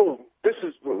 it's a little. This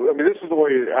is the way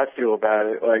I feel about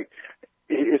it. Like,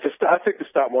 I think the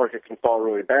stock market can fall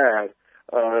really bad,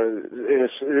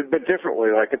 but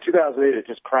differently. Like in 2008, it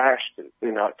just crashed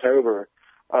in October.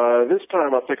 This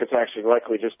time, I think it's actually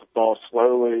likely just to fall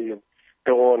slowly and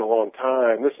go on a long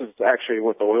time. This is actually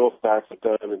what the oil stocks have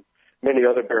done, and many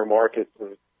other bear markets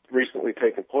have recently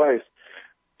taken place.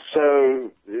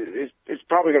 So it's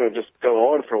probably going to just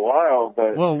go on for a while.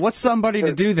 But well, what's somebody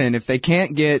to do then if they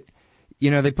can't get,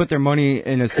 they put their money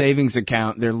in a savings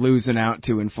account, they're losing out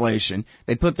to inflation.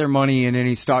 They put their money in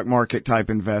any stock market type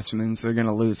investments, they're going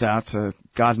to lose out to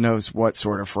God knows what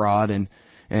sort of fraud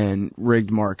and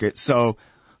rigged market. So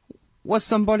what's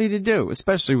somebody to do,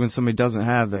 especially when somebody doesn't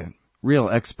have the real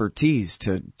expertise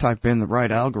to type in the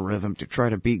right algorithm to try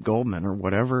to beat Goldman or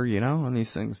whatever, on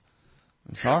these things?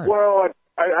 It's hard. Well,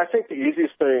 I think the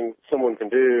easiest thing someone can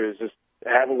do is just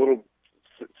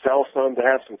sell some to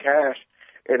have some cash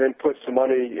and then put some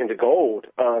money into gold.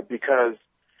 Because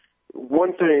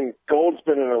one thing, gold's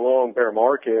been in a long bear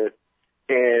market,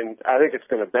 and I think it's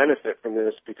going to benefit from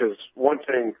this because one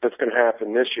thing that's going to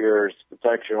happen this year is it's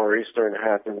actually already starting to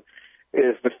happen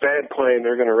is the Fed claim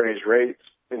they're going to raise rates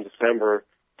in December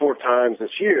 4 times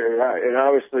this year. And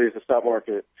obviously as the stock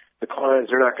market declines,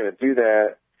 they're not going to do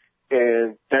that.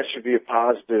 And that should be a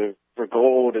positive for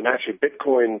gold. And actually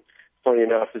Bitcoin, funny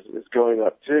enough, is going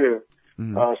up too.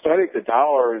 Mm-hmm. So I think the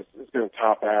dollar is going to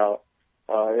top out.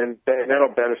 And that'll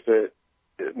benefit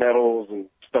metals and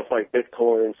stuff like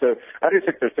Bitcoin. So I do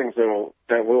think there's things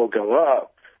that will go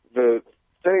up. The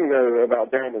thing, though,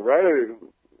 about down the road,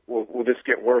 will this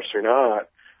get worse or not,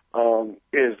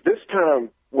 is this time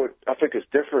what I think is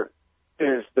different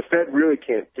is the Fed really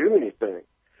can't do anything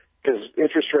because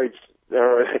interest rates,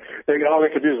 all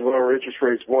they could do is lower interest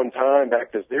rates one time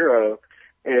back to zero.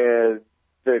 And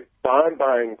the bond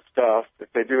buying stuff,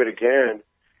 if they do it again,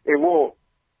 it won't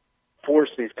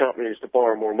companies to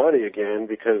borrow more money again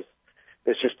because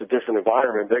it's just a different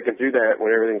environment. They can do that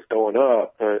when everything's going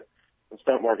up, but when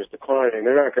stock market's declining,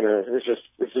 they're not going to.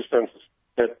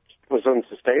 That was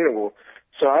unsustainable.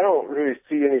 So I don't really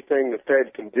see anything the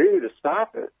Fed can do to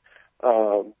stop it.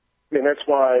 And that's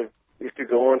why it could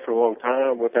go on for a long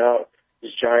time without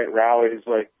these giant rallies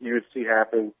like you would see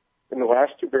happen in the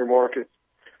last two bear markets.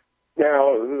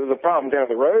 Now, the problem down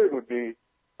the road would be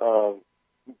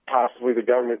possibly the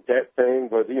government debt thing,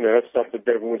 but, that's stuff that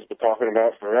everyone's been talking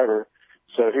about forever.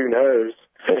 So who knows?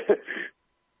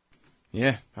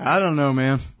 Yeah, I don't know,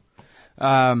 man.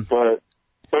 But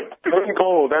going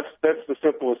gold, that's the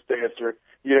simplest answer.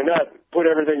 Not put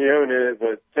everything you own in it,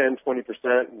 but 10,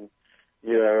 20%, and,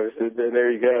 and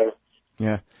there you go.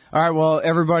 Yeah. All right. Well,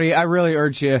 everybody, I really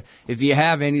urge you, if you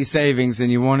have any savings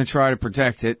and you want to try to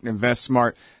protect it, invest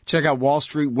smart, check out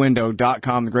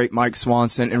wallstreetwindow.com, the great Mike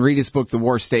Swanson, and read his book, The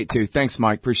War State, too. Thanks,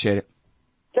 Mike. Appreciate it.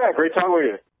 Yeah, great talking with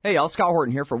you. Hey, y'all, Scott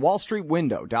Horton here for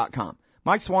wallstreetwindow.com.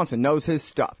 Mike Swanson knows his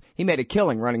stuff. He made a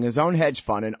killing running his own hedge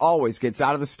fund and always gets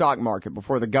out of the stock market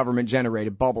before the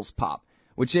government-generated bubbles pop,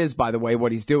 which is, by the way,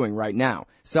 what he's doing right now,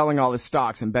 selling all his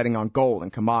stocks and betting on gold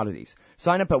and commodities.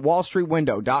 Sign up at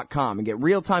wallstreetwindow.com and get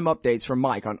real-time updates from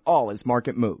Mike on all his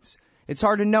market moves. It's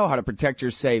hard to know how to protect your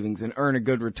savings and earn a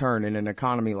good return in an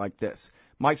economy like this.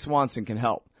 Mike Swanson can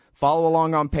help. Follow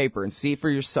along on paper and see for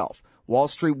yourself.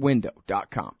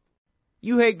 wallstreetwindow.com.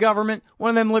 You hate government? One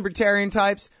of them libertarian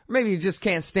types? Or maybe you just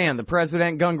can't stand the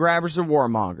president, gun grabbers, or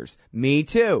warmongers. Me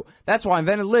too. That's why I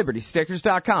invented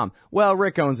LibertyStickers.com. Well,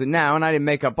 Rick owns it now, and I didn't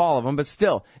make up all of them, but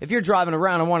still, if you're driving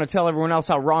around and want to tell everyone else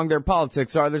how wrong their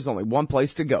politics are, there's only one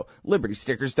place to go.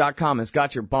 LibertyStickers.com has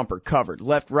got your bumper covered.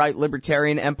 Left, right,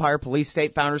 libertarian, empire, police,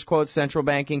 state, founders quotes, central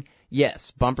banking. Yes,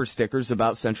 bumper stickers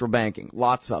about central banking.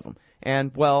 Lots of them.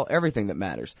 And, well, everything that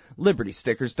matters.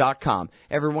 LibertyStickers.com.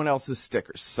 Everyone else's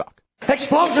stickers suck.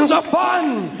 Explosions are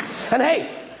fun! And hey,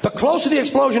 the closer the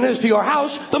explosion is to your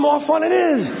house, the more fun it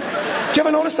is. Did you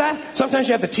ever notice that? Sometimes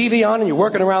you have the TV on and you're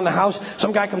working around the house.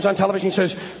 Some guy comes on television and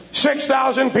says,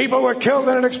 6,000 people were killed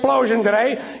in an explosion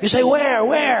today. You say,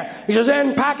 where? He says,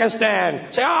 in Pakistan.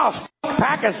 You say, oh, f***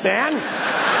 Pakistan.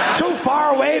 Too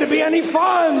far away to be any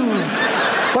fun.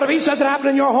 But if he says it happened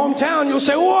in your hometown, you'll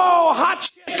say, whoa, hot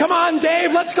shit. Come on,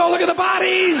 Dave, let's go look at the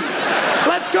bodies.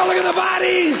 Let's go look at the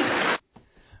bodies.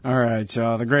 All right,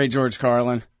 the great George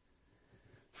Carlin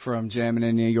from Jammin'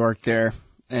 in New York there.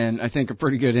 And I think a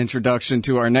pretty good introduction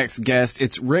to our next guest.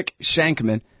 It's Rick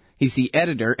Shankman. He's the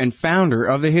editor and founder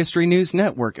of the History News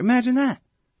Network. Imagine that.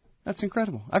 That's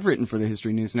incredible. I've written for the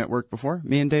History News Network before,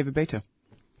 me and David Beto.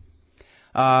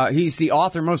 He's the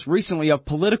author most recently of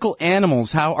Political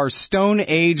Animals, How Our Stone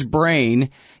Age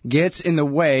Brain Gets in the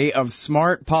Way of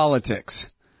Smart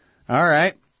Politics. All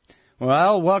right.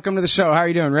 Well, welcome to the show. How are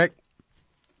you doing, Rick?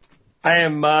 I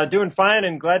am doing fine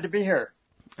and glad to be here.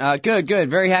 Good.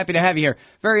 Very happy to have you here.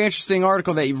 Very interesting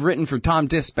article that you've written for Tom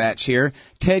Dispatch here.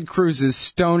 Ted Cruz's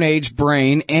Stone Age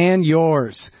Brain and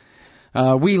yours.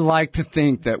 We like to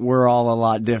think that we're all a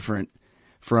lot different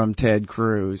from Ted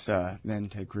Cruz than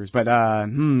Ted Cruz, but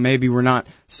maybe we're not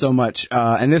so much.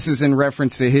 And this is in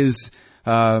reference to his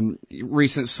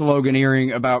recent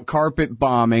sloganeering about carpet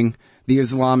bombing the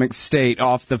Islamic State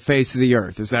off the face of the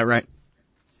earth. Is that right?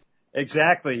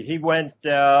 Exactly. He went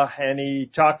and he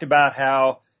talked about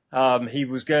how he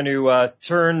was going to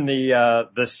turn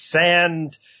the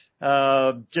sand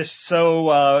just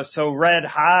so red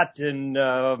hot,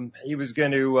 and he was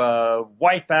going to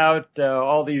wipe out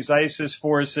all these ISIS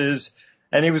forces,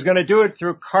 and he was going to do it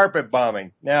through carpet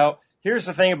bombing. Now, here's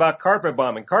the thing about carpet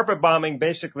bombing. Carpet bombing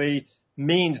basically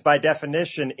means, by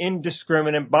definition,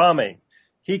 indiscriminate bombing.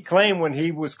 He claimed when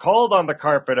he was called on the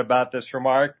carpet about this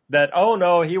remark that, oh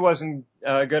no, he wasn't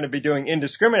going to be doing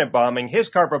indiscriminate bombing. His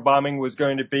carpet bombing was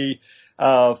going to be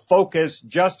focused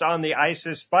just on the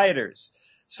ISIS fighters.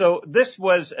 So this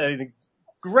was a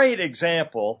great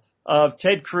example of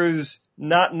Ted Cruz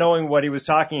not knowing what he was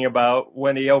talking about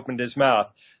when he opened his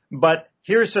mouth. But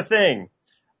here's the thing.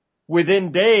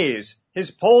 Within days,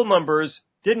 his poll numbers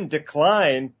didn't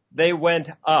decline. They went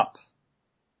up.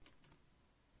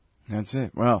 That's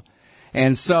it. Well,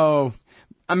 and so,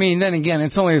 I mean, then again,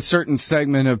 it's only a certain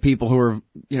segment of people who are,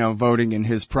 voting in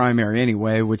his primary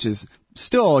anyway, which is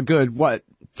still a good,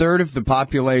 third of the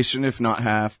population, if not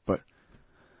half, but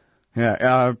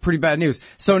yeah, pretty bad news.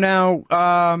 So now,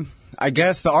 I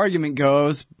guess the argument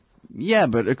goes, yeah,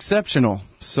 but exceptional.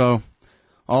 So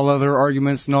all other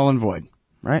arguments null and void,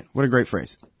 right? What a great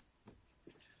phrase.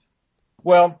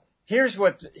 Well, Here's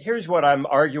what I'm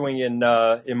arguing in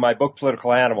my book,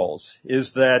 Political Animals,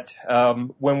 is that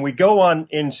when we go on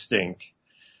instinct,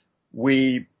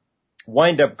 we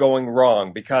wind up going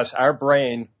wrong because our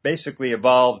brain basically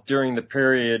evolved during the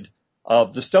period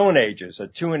of the Stone Ages, a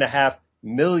 2.5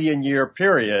 million year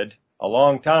period, a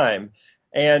long time.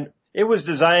 And it was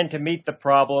designed to meet the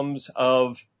problems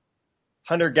of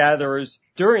hunter-gatherers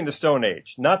during the Stone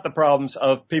Age, not the problems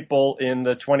of people in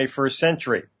the 21st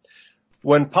century.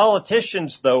 When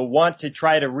politicians, though, want to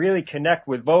try to really connect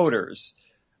with voters,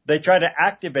 they try to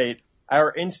activate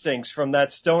our instincts from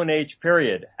that Stone Age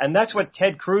period. And that's what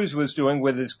Ted Cruz was doing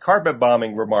with his carpet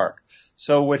bombing remark.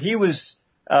 So what he was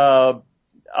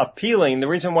appealing, the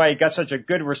reason why he got such a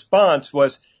good response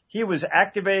was he was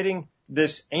activating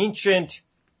this ancient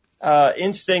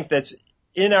instinct that's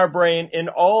in our brain, in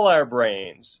all our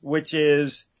brains, which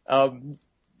is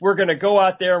we're going to go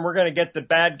out there and we're going to get the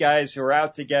bad guys who are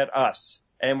out to get us.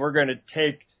 And we're going to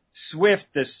take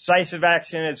swift, decisive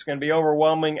action. It's going to be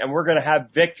overwhelming, and we're going to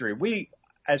have victory. We,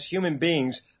 as human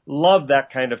beings, love that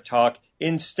kind of talk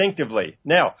instinctively.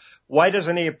 Now, why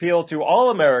doesn't he appeal to all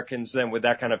Americans then with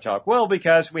that kind of talk? Well,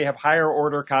 because we have higher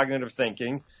order cognitive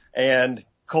thinking and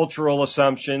cultural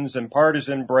assumptions and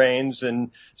partisan brains.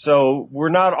 And so we're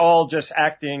not all just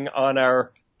acting on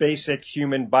our basic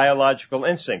human biological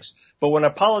instincts. But when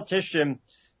a politician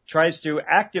tries to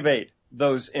activate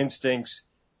those instincts,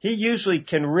 he usually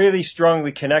can really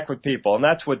strongly connect with people. And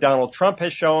that's what Donald Trump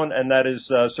has shown. And that is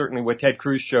certainly what Ted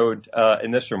Cruz showed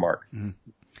in this remark. Mm-hmm.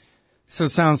 So it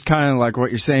sounds kind of like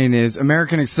what you're saying is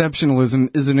American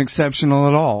exceptionalism isn't exceptional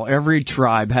at all. Every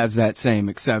tribe has that same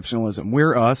exceptionalism.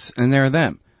 We're us and they're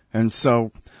them. And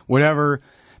so whatever,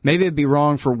 maybe it'd be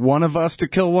wrong for one of us to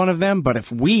kill one of them, but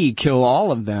if we kill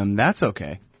all of them, that's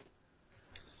okay.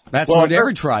 That's what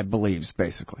every tribe believes,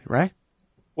 basically, right?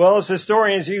 Well, as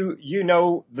historians, you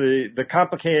know the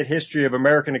complicated history of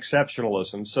American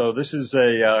exceptionalism. So this is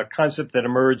a concept that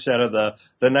emerged out of the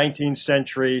 19th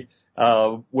century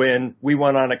when we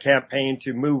went on a campaign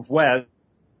to move west.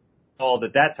 Called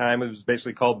at that time, it was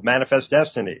basically called Manifest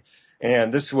Destiny.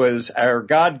 And this was our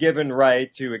God-given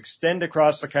right to extend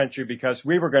across the country because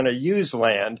we were going to use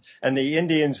land and the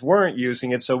Indians weren't using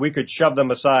it, so we could shove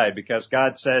them aside because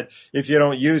God said, if you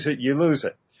don't use it, you lose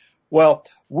it. Well,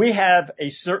 we have a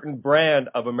certain brand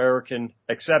of American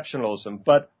exceptionalism,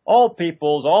 but all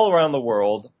peoples all around the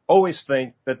world always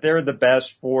think that they're the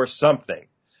best for something.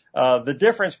 The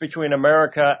difference between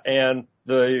America and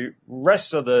the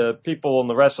rest of the people in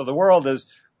the rest of the world is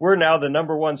we're now the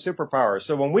number one superpower.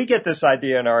 So when we get this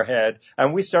idea in our head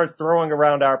and we start throwing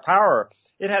around our power,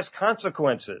 it has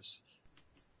consequences.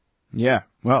 Yeah,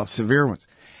 well, severe ones.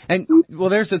 And, well,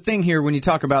 there's a thing here when you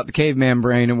talk about the caveman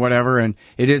brain and whatever, and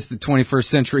it is the 21st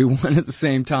century one at the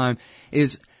same time,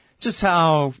 is just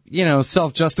how,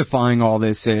 self-justifying all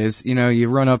this is. You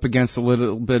run up against a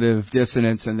little bit of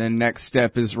dissonance, and then next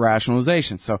step is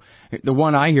rationalization. So the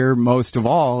one I hear most of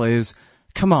all is,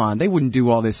 come on, they wouldn't do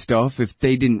all this stuff if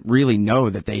they didn't really know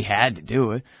that they had to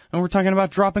do it. And we're talking about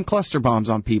dropping cluster bombs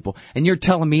on people. And you're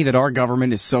telling me that our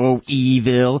government is so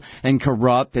evil and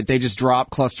corrupt that they just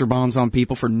drop cluster bombs on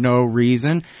people for no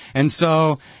reason. And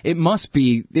so it must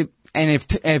be, and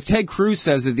if Ted Cruz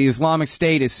says that the Islamic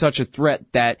State is such a threat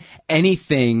that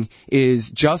anything is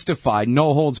justified,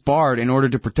 no holds barred in order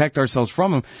to protect ourselves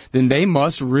from them, then they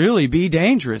must really be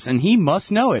dangerous, and he must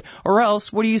know it. Or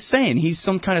else, what are you saying? He's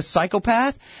some kind of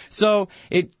psychopath? So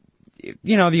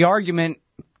the argument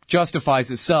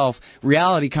justifies itself.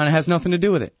 Reality kind of has nothing to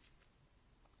do with it.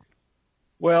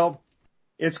 Well,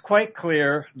 it's quite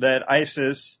clear that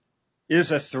ISIS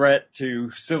is a threat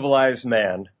to civilized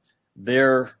man.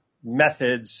 Their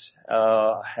methods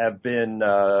have been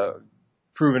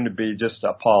proven to be just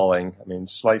appalling. I mean,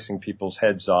 slicing people's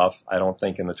heads off, I don't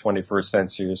think in the 21st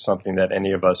century is something that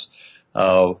any of us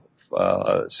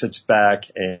sits back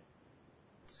and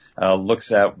looks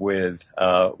at with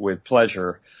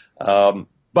pleasure.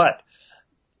 But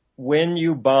when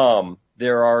you bomb,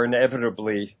 there are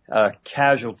inevitably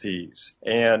casualties.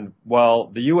 And while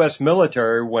the U.S.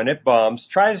 military, when it bombs,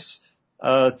 tries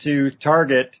to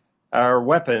target our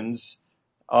weapons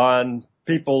on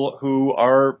people who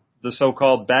are the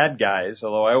so-called bad guys,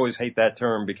 although I always hate that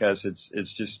term because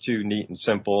it's just too neat and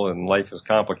simple and life is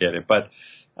complicated. But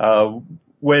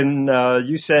when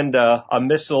you send a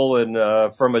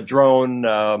missile from a drone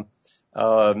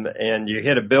and you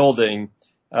hit a building,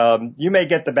 you may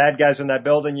get the bad guys in that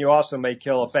building. You also may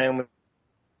kill a family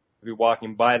be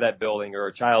walking by that building or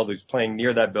a child who's playing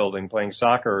near that building, playing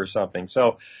soccer or something.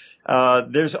 So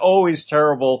there's always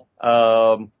terrible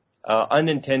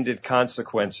unintended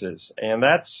consequences. And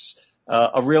that's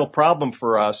a real problem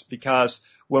for us because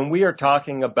when we are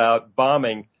talking about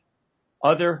bombing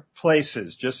other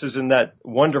places, just as in that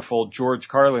wonderful George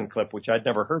Carlin clip, which I'd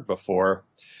never heard before,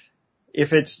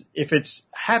 if it's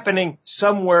happening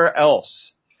somewhere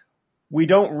else, we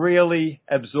don't really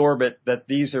absorb it that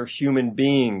these are human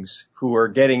beings who are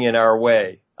getting in our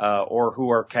way, or who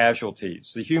are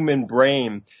casualties. The human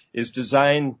brain is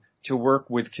designed to work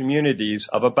with communities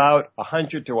of about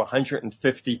 100 to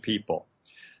 150 people,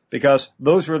 because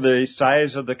those were the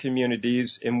size of the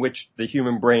communities in which the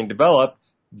human brain developed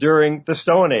during the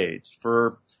Stone Age.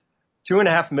 For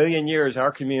 2.5 million years,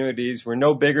 our communities were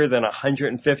no bigger than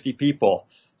 150 people.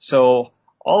 So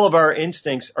all of our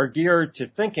instincts are geared to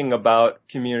thinking about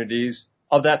communities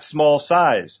of that small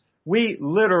size. We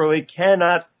literally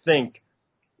cannot think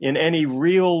in any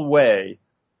real way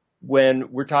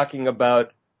when we're talking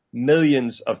about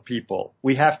millions of people.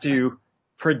 We have to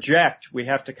project, we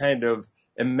have to kind of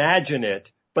imagine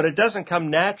it, but it doesn't come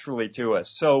naturally to us.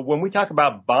 So when we talk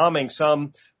about bombing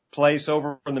some place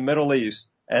over in the Middle East,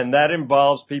 and that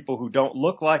involves people who don't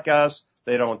look like us,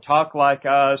 they don't talk like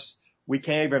us, we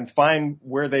can't even find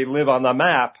where they live on the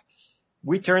map,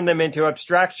 we turn them into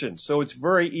abstractions. So it's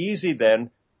very easy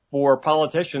then for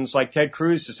politicians like Ted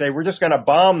Cruz to say, we're just going to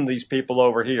bomb these people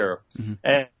over here. Mm-hmm.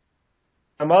 And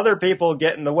some other people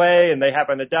get in the way and they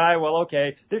happen to die. Well,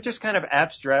 okay, they're just kind of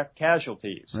abstract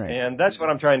casualties. Right. And that's what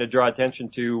I'm trying to draw attention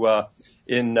to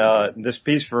in this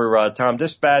piece for Tom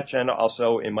Dispatch, and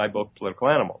also in my book, Political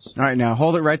Animals. All right, now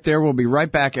hold it right there. We'll be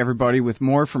right back, everybody, with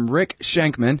more from Rick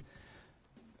Shankman,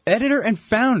 editor and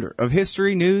founder of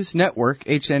History News Network,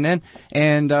 HNN,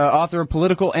 and author of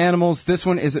Political Animals. This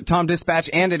one is at Tom Dispatch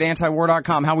and at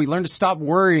antiwar.com, How We Learn to Stop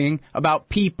Worrying About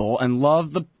People and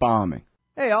Love the Bombing.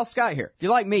 Hey, Al Scott here. If you're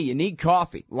like me, you need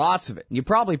coffee. Lots of it. And you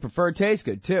probably prefer it tastes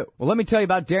good, too. Well, let me tell you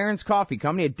about Darren's Coffee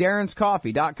Company at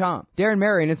darrenscoffee.com. Darren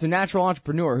Marion is a natural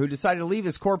entrepreneur who decided to leave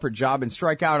his corporate job and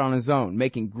strike out on his own,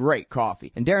 making great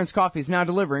coffee. And Darren's Coffee is now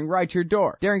delivering right to your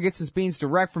door. Darren gets his beans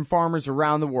direct from farmers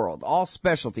around the world. All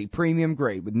specialty, premium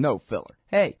grade with no filler.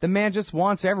 Hey, the man just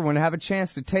wants everyone to have a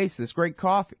chance to taste this great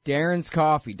coffee.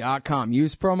 darrenscoffee.com.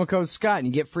 Use promo code Scott and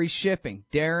you get free shipping.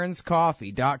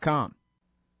 darrenscoffee.com.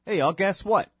 Hey, y'all, guess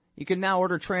what? You can now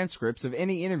order transcripts of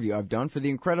any interview I've done for the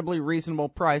incredibly reasonable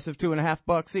price of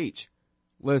 $2.50 each.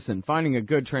 Listen, finding a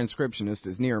good transcriptionist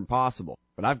is near impossible,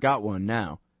 but I've got one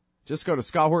now. Just go to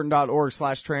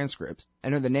scotthorton.org/transcripts,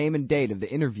 enter the name and date of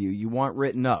the interview you want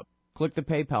written up, click the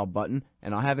PayPal button,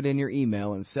 and I'll have it in your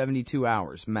email in 72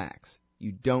 hours max.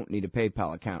 You don't need a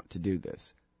PayPal account to do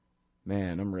this.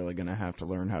 Man, I'm really going to have to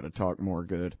learn how to talk more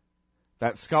good.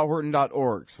 That's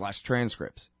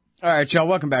scotthorton.org/transcripts. All right, y'all,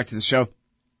 welcome back to the show.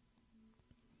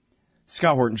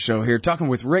 Scott Horton Show here, talking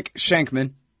with Rick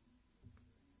Shankman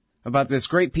about this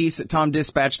great piece at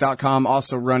TomDispatch.com,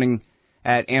 also running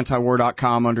at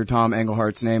antiwar.com under Tom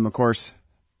Englehart's name, of course.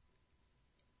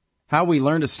 How We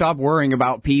Learn to Stop Worrying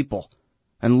About People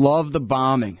and Love the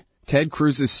Bombing. Ted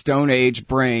Cruz's Stone Age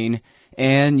brain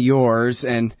and yours.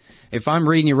 And if I'm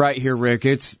reading you right here, Rick,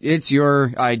 it's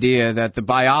your idea that the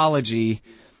biology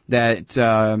that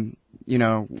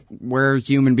where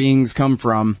human beings come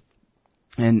from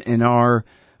and our,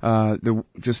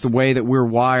 just the way that we're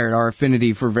wired, our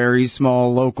affinity for very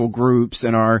small local groups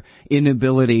and our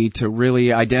inability to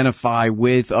really identify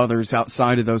with others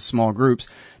outside of those small groups,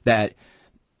 that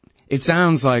it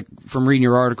sounds like from reading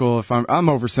your article, if I'm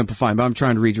oversimplifying, but I'm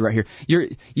trying to read you right here.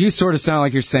 You sort of sound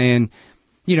like you're saying,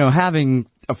 having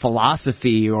a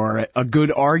philosophy or a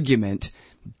good argument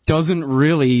doesn't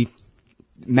really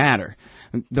matter.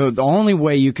 The only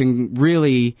way you can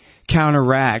really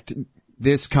counteract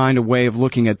this kind of way of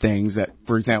looking at things, that,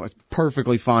 for example, it's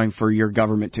perfectly fine for your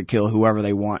government to kill whoever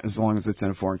they want as long as it's in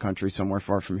a foreign country somewhere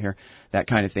far from here, that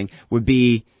kind of thing, would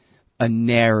be a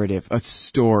narrative, a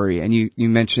story. And you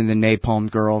mentioned the Napalm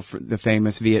Girl, the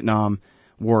famous Vietnam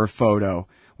War photo,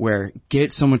 where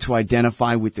get someone to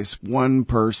identify with this one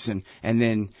person, and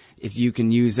then if you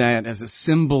can use that as a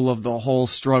symbol of the whole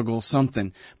struggle,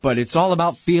 something. But it's all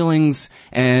about feelings,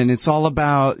 and it's all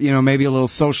about, maybe a little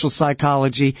social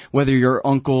psychology, whether your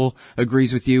uncle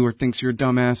agrees with you or thinks you're a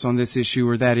dumbass on this issue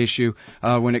or that issue,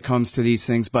 when it comes to these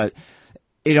things. But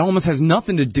it almost has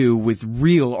nothing to do with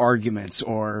real arguments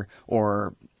or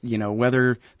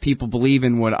whether people believe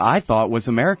in what I thought was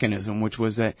Americanism, which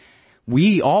was that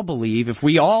we all believe, if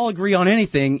we all agree on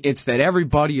anything, it's that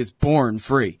everybody is born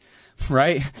free,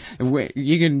 right?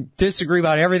 You can disagree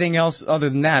about everything else other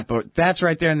than that, but that's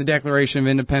right there in the Declaration of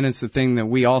Independence, the thing that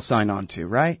we all sign on to,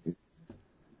 right?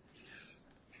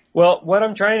 Well, what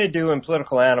I'm trying to do in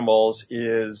Political Animals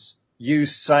is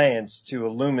use science to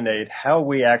illuminate how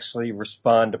we actually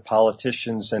respond to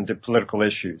politicians and to political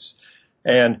issues.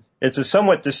 And it's a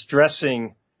somewhat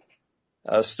distressing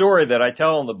story that I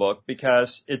tell in the book,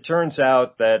 because it turns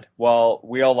out that while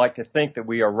we all like to think that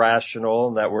we are rational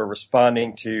and that we're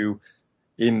responding to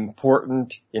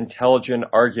important, intelligent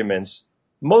arguments,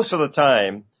 most of the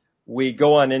time we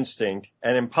go on instinct.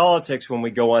 And in politics, when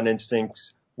we go on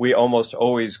instincts, we almost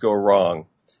always go wrong.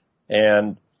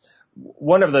 And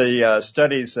one of the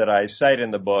studies that I cite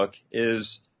in the book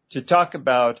is to talk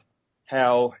about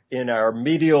how in our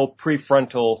medial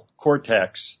prefrontal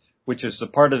cortex, which is the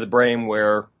part of the brain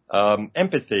where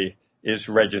empathy is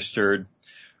registered,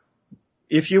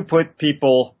 if you put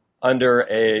people under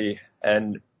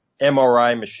an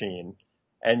MRI machine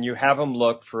and you have them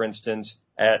look, for instance,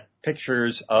 at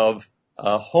pictures of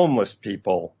homeless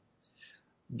people,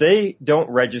 they don't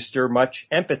register much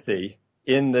empathy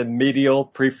in the medial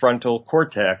prefrontal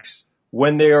cortex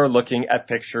when they are looking at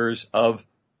pictures of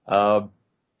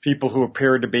people who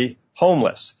appear to be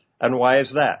homeless. And why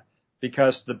is that?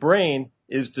 Because the brain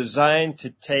is designed to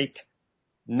take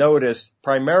notice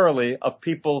primarily of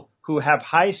people who have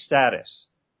high status.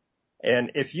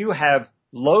 And if you have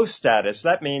low status,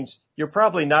 that means you're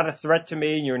probably not a threat to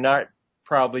me and you're not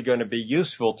probably going to be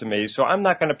useful to me, so I'm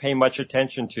not going to pay much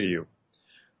attention to you.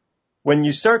 When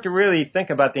you start to really think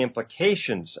about the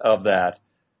implications of that,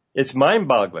 it's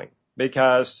mind-boggling,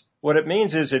 because what it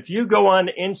means is if you go on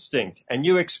instinct and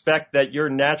you expect that your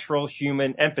natural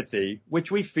human empathy,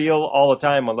 which we feel all the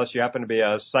time unless you happen to be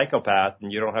a psychopath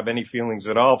and you don't have any feelings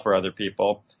at all for other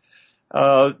people,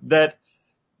 that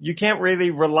you can't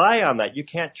really rely on that. You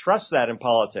can't trust that in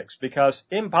politics, because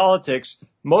in politics,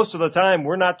 most of the time,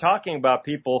 we're not talking about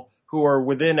people who are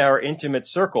within our intimate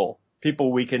circle,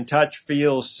 people we can touch,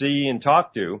 feel, see, and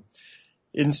talk to.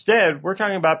 Instead, we're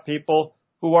talking about people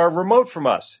who are remote from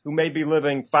us, who may be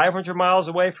living 500 miles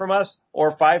away from us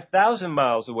or 5,000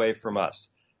 miles away from us.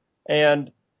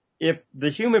 And if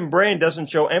the human brain doesn't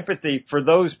show empathy for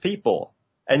those people,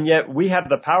 and yet we have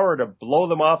the power to blow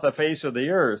them off the face of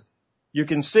the earth, you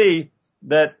can see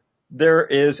that there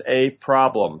is a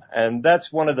problem. And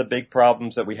that's one of the big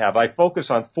problems that we have. I focus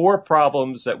on 4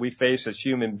 problems that we face as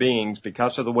human beings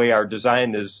because of the way our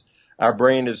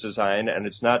brain is designed, and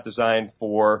it's not designed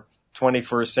for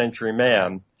 21st century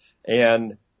man.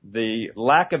 And the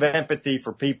lack of empathy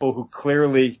for people who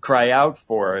clearly cry out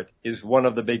for it is one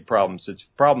of the big problems. It's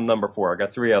problem number 4. I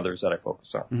got 3 others that I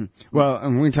focus on. Mm-hmm. Well,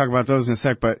 and we can talk about those in a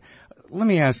sec, but let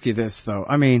me ask you this, though.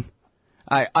 I mean,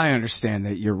 I understand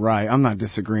that you're right. I'm not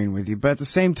disagreeing with you. But at the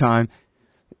same time,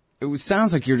 it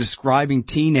sounds like you're describing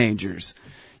teenagers.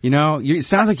 You know, it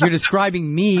sounds like you're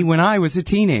describing me when I was a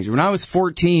teenager. When I was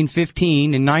 14,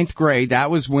 15, in 9th grade, that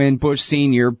was when Bush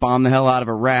Sr. bombed the hell out of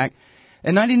Iraq.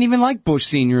 And I didn't even like Bush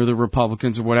Sr. or the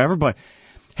Republicans or whatever. But,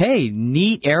 hey,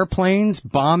 neat airplanes,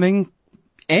 bombing,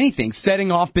 anything,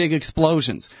 setting off big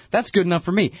explosions. That's good enough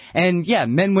for me. And yeah,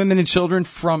 men, women, and children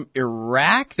from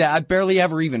Iraq that I barely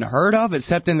ever even heard of,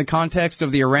 except in the context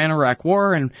of the Iran-Iraq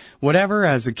war and whatever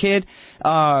as a kid,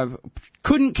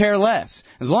 couldn't care less.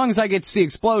 As long as I get to see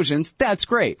explosions, that's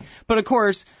great. But of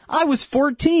course, I was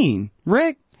 14,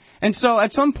 Rick. And so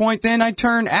at some point then I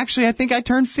turned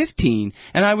 15.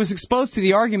 And I was exposed to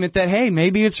the argument that, hey,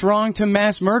 maybe it's wrong to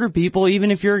mass murder people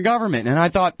even if you're a government. And I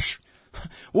thought,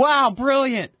 wow,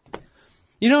 brilliant.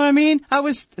 You know what I mean? I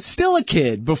was still a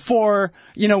kid before,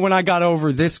 when I got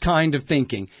over this kind of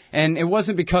thinking. And it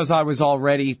wasn't because I was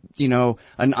already,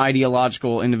 an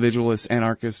ideological individualist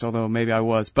anarchist, although maybe I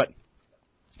was. But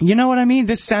you know what I mean?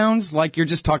 This sounds like you're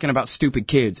just talking about stupid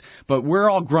kids. But we're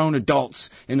all grown adults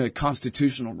in a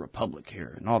constitutional republic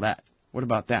here and all that. What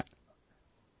about that?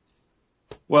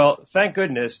 Well, thank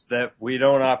goodness that we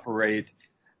don't operate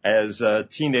as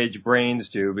teenage brains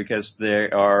do, because they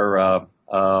are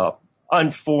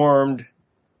unformed,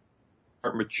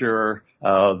 aren't mature.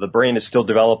 The brain is still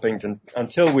developing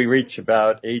until we reach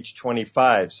about age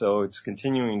 25. So it's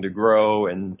continuing to grow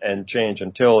and change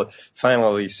until it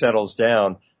finally settles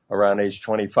down around age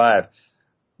 25.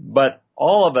 But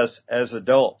all of us as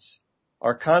adults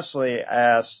are constantly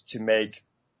asked to make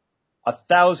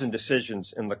 1,000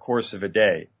 decisions in the course of a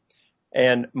day.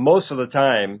 And most of the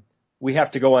time, we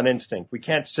have to go on instinct. We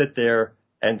can't sit there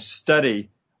and study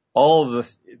all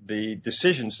of the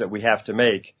decisions that we have to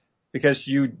make, because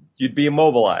you'd be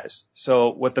immobilized. So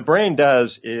what the brain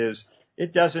does is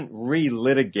it doesn't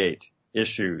relitigate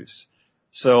issues.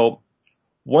 So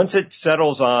once it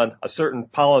settles on a certain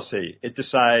policy, it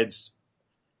decides,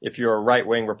 if you're a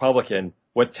right-wing Republican,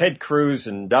 what Ted Cruz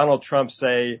and Donald Trump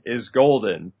say is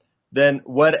golden, then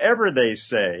whatever they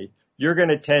say, you're going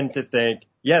to tend to think,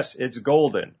 yes, it's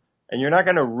golden. And you're not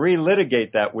going to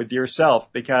relitigate that with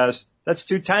yourself, because that's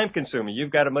too time consuming. You've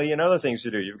got a million other things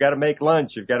to do. You've got to make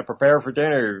lunch. You've got to prepare for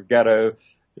dinner. You've got to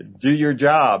do your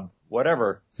job,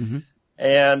 whatever. Mm-hmm.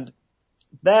 And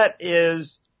that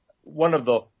is one of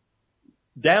the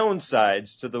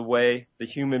downsides to the way the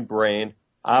human brain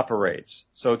operates.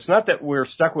 So it's not that we're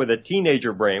stuck with a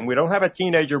teenager brain. We don't have a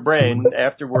teenager brain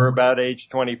after we're about age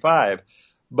 25,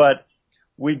 but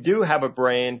we do have a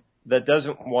brain that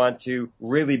doesn't want to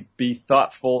really be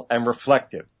thoughtful and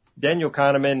reflective. Daniel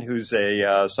Kahneman, who's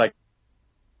a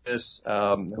psychologist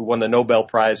who won the Nobel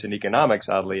Prize in economics,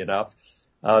 oddly enough,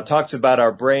 talks about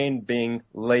our brain being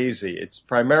lazy. It's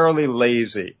primarily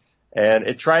lazy, and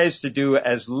it tries to do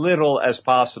as little as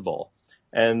possible.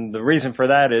 And the reason for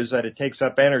that is that it takes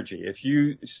up energy. If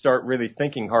you start really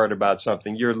thinking hard about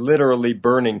something, you're literally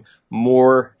burning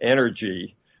more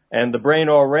energy. And the brain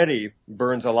already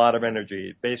burns a lot of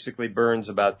energy. It basically burns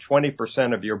about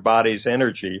 20% of your body's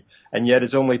energy, and yet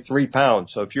it's only 3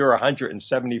 pounds. So if you're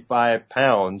 175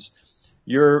 pounds,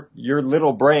 your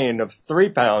little brain of 3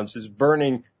 pounds is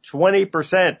burning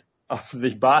 20% of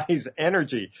the body's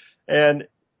energy. And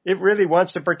it really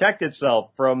wants to protect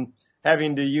itself from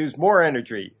having to use more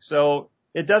energy. So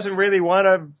it doesn't really want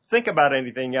to think about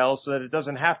anything else that it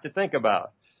doesn't have to think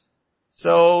about.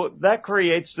 So that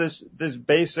creates this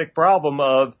basic problem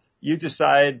of you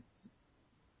decide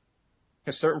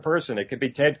a certain person. It could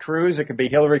be Ted Cruz, it could be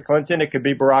Hillary Clinton, it could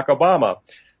be Barack Obama.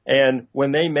 And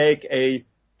when they make a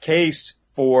case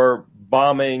for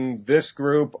bombing this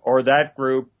group or that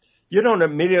group, you don't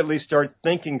immediately start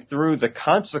thinking through the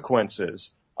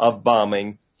consequences of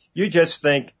bombing. You just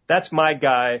think, that's my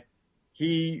guy.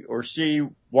 He or she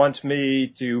wants me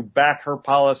to back her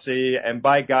policy, and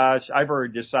by gosh, I've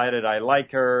already decided I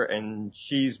like her, and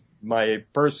she's my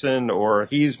person, or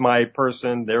he's my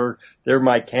person. They're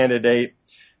my candidate,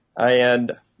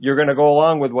 and you're going to go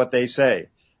along with what they say.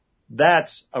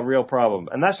 That's a real problem,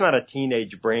 and that's not a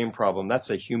teenage brain problem. That's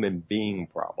a human being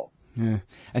problem. Yeah.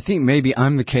 I think maybe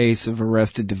I'm the case of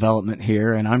Arrested Development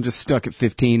here, and I'm just stuck at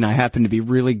 15. I happen to be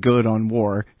really good on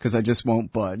war because I just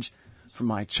won't budge from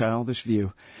my childish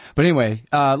view. But anyway,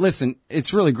 listen,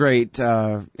 it's really great,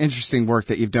 interesting work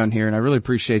that you've done here, and I really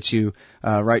appreciate you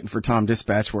writing for Tom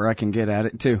Dispatch where I can get at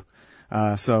it too.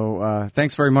 So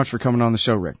thanks very much for coming on the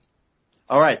show, Rick.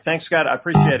 All right. Thanks, Scott. I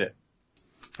appreciate it.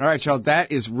 All right, y'all.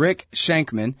 That is Rick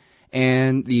Shankman.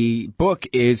 And the book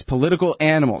is Political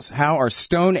Animals, How Our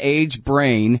Stone Age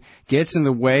Brain Gets in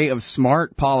the Way of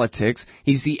Smart Politics.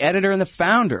 He's the editor and the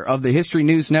founder of the History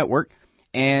News Network.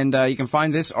 And you can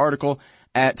find this article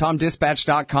at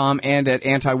TomDispatch.com and at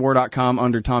antiwar.com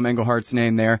under Tom Englehart's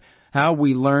name there. How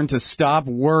we learn to stop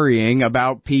worrying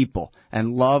about people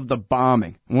and love the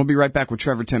bombing. And we'll be right back with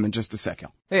Trevor Timm in just a second.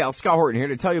 Hey, Al, Scott Horton here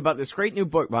to tell you about this great new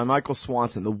book by Michael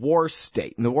Swanson, The War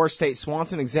State. In The War State,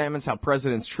 Swanson examines how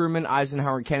Presidents Truman,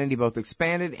 Eisenhower, and Kennedy both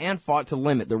expanded and fought to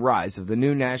limit the rise of the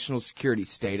new national security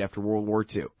state after World War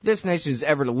II. If this nation is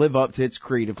ever to live up to its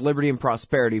creed of liberty and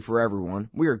prosperity for everyone,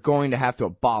 we are going to have to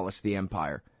abolish the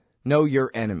empire. Know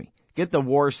your enemy. Get The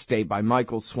War State by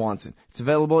Michael Swanson. It's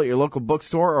available at your local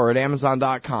bookstore or at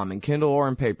Amazon.com in Kindle or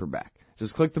in paperback.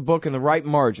 Just click the book in the right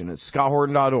margin at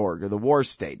scotthorton.org or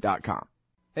thewarstate.com.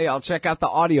 Hey, I'll check out the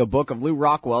audiobook of Lou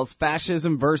Rockwell's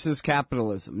Fascism versus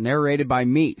Capitalism, narrated by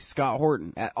me, Scott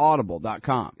Horton, at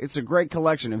audible.com. It's a great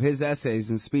collection of his essays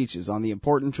and speeches on the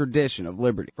important tradition of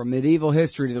liberty. From medieval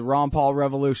history to the Ron Paul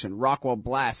Revolution, Rockwell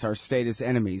blasts our statist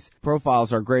enemies,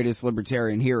 profiles our greatest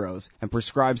libertarian heroes, and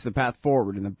prescribes the path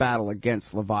forward in the battle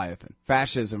against Leviathan.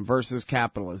 Fascism versus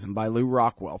Capitalism by Lou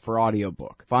Rockwell for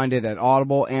audiobook. Find it at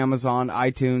Audible, Amazon,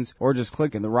 iTunes, or just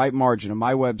click in the right margin of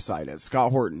my website at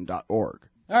scotthorton.org.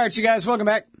 All right, you guys, welcome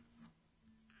back.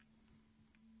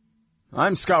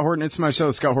 I'm Scott Horton. It's my show,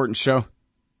 The Scott Horton Show.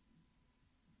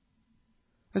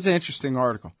 That's an interesting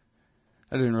article.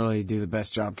 I didn't really do the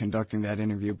best job conducting that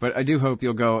interview, but I do hope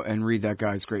you'll go and read that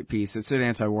guy's great piece. It's at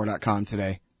antiwar.com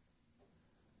today.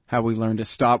 How we learn to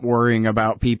stop worrying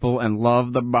about people and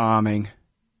love the bombing.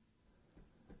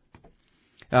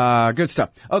 Good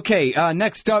stuff. Okay,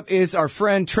 next up is our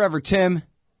friend Trevor Timm,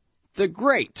 the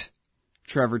great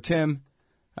Trevor Timm.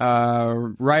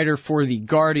 Writer for The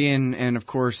Guardian and, of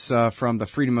course, from the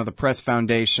Freedom of the Press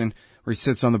Foundation, where he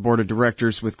sits on the board of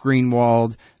directors with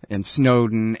Greenwald and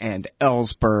Snowden and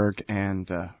Ellsberg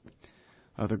and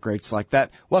other greats like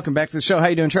that. Welcome back to the show. How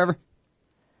you doing, Trevor?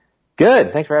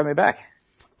 Good. Thanks for having me back.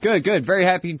 Good, good. Very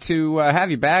happy to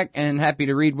have you back and happy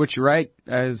to read what you write,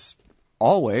 as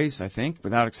always, I think,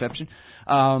 without exception.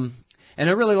 And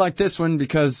I really like this one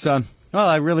because... well,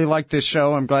 I really like this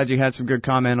show. I'm glad you had some good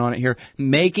comment on it here.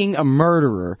 Making a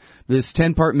Murderer, this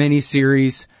 10-part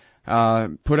miniseries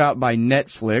put out by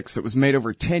Netflix. It was made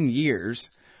over 10 years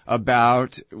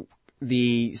about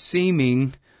the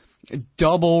seeming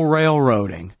double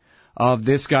railroading of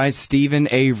this guy, Steven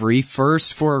Avery,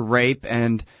 first for a rape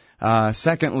and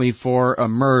secondly for a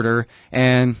murder.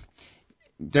 And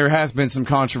there has been some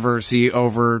controversy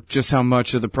over just how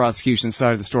much of the prosecution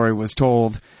side of the story was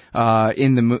told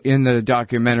in the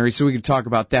documentary, so we could talk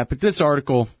about that. But this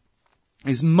article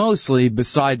is mostly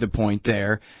beside the point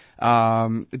there,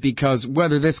 because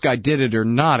whether this guy did it or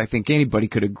not, I think anybody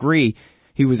could agree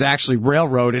he was actually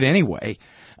railroaded anyway.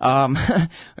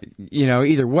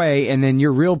 Either way. And then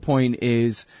your real point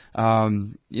is,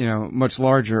 much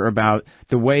larger about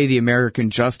the way the American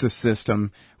justice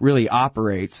system really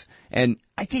operates. And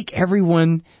I think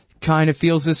everyone kind of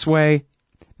feels this way.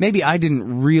 Maybe I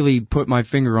didn't really put my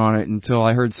finger on it until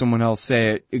I heard someone else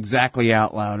say it exactly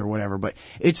out loud or whatever, but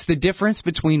it's the difference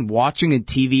between watching a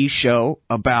TV show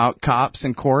about cops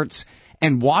and courts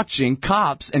and watching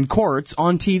cops and courts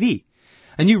on TV.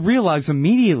 And you realize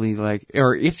immediately,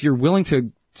 or if you're willing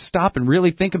to stop and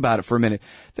really think about it for a minute,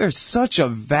 there's such a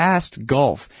vast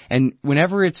gulf. And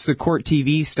whenever it's the court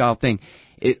TV style thing,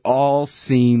 it all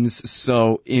seems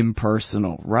so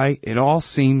impersonal, right? It all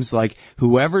seems like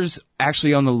whoever's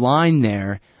actually on the line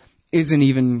there isn't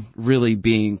even really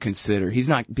being considered. He's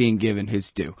not being given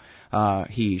his due.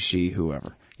 He, she,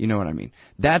 whoever. You know what I mean?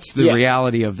 That's the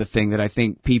reality of the thing that I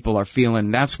think people are feeling.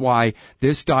 That's why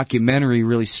this documentary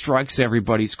really strikes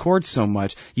everybody's chord so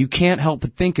much. You can't help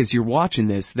but think as you're watching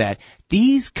this that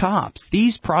these cops,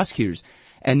 these prosecutors,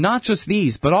 and not just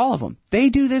these, but all of them,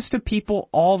 they do this to people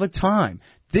all the time.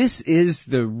 This is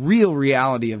the real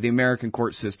reality of the American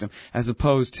court system, as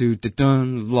opposed to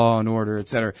law and order,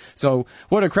 etc. So,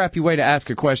 what a crappy way to ask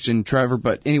a question, Trevor.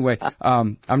 But anyway,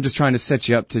 I'm just trying to set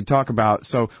you up to talk about.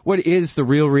 So, what is the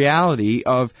real reality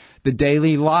of the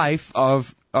daily life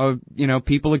of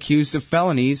people accused of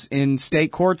felonies in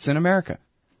state courts in America?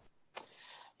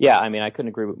 Yeah, I mean, I couldn't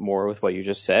agree more with what you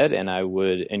just said, and I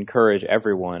would encourage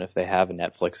everyone, if they have a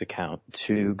Netflix account,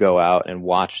 to go out and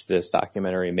watch this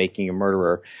documentary, Making a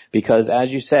Murderer, because,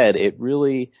 as you said, it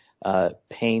really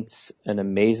paints an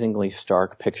amazingly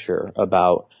stark picture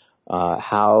about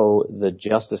how the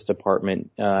Justice Department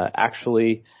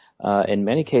actually, in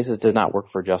many cases, does not work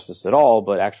for justice at all,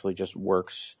 but actually just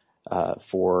works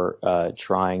for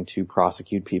trying to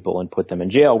prosecute people and put them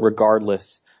in jail,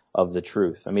 regardless of the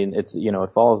truth. I mean, it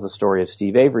follows the story of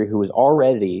Steve Avery, who was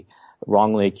already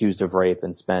wrongly accused of rape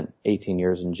and spent 18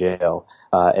 years in jail,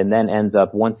 and then ends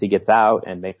up, once he gets out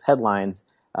and makes headlines,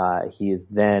 he is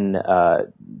then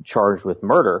charged with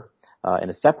murder in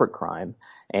a separate crime.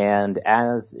 And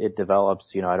as it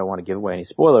develops, I don't want to give away any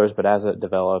spoilers, but as it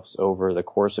develops over the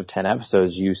course of 10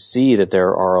 episodes, you see that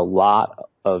there are a lot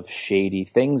of shady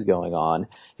things going on,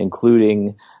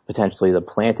 including potentially the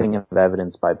planting of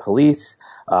evidence by police,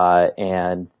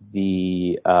 and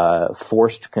the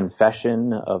forced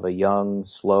confession of a young,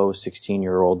 slow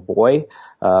 16-year-old boy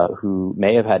who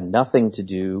may have had nothing to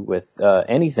do with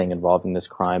anything involving this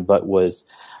crime, but was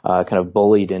kind of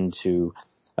bullied into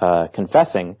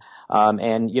confessing.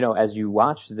 And as you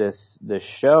watch this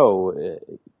show,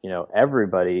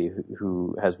 everybody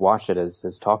who has watched it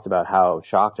has talked about how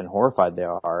shocked and horrified they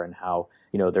are, and how,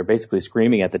 they're basically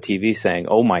screaming at the TV saying,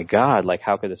 "Oh my God,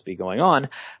 how could this be going on?"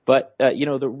 But,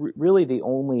 really the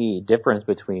only difference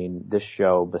between this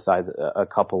show, besides a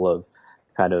couple of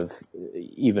kind of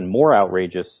even more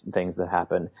outrageous things that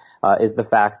happen, is the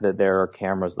fact that there are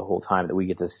cameras the whole time, that we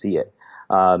get to see it.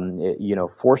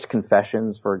 Forced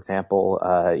confessions, for example,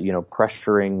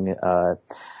 pressuring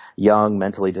young,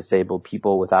 mentally disabled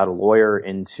people without a lawyer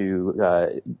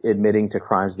into admitting to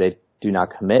crimes they do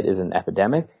not commit is an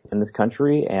epidemic in this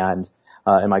country. And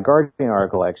in my Guardian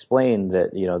article, I explained that,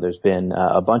 there's been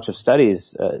a bunch of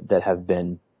studies that have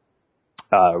been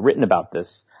written about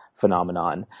this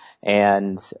phenomenon.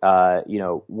 And,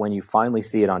 when you finally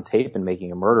see it on tape in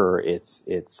Making a Murderer,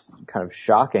 it's kind of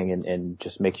shocking and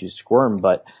just makes you squirm.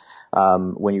 But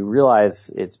when you realize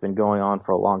it's been going on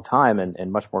for a long time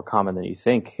and much more common than you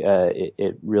think,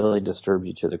 it really disturbs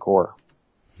you to the core.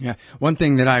 Yeah. One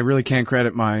thing that I really can't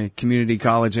credit my community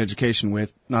college education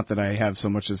with, not that I have so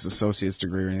much as associate's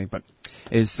degree or anything, but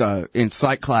is in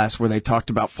psych class where they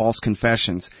talked about false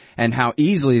confessions and how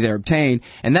easily they're obtained.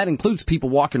 And that includes people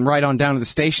walking right on down to the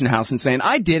station house and saying,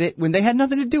 "I did it," when they had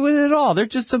nothing to do with it at all. They're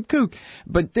just some kook.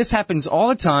 But this happens all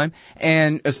the time.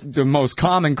 And the most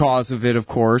common cause of it, of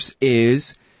course,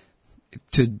 is,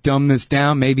 to dumb this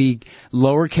down, maybe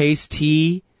lowercase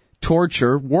t,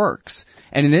 torture works.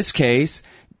 And in this case,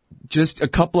 just a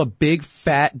couple of big,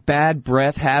 fat, bad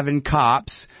breath having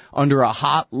cops under a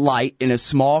hot light in a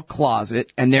small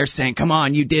closet, and they're saying, come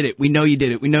on, you did it. We know you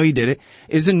did it. We know you did it,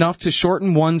 is enough to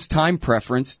shorten one's time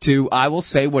preference to, I will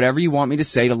say whatever you want me to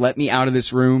say to let me out of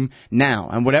this room now.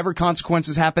 And whatever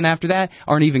consequences happen after that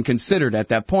aren't even considered at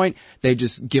that point. They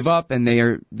just give up, and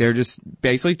they're just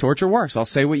basically torture works. I'll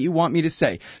say what you want me to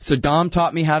say. Saddam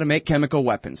taught me how to make chemical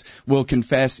weapons. Will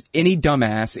confess any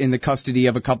dumbass in the custody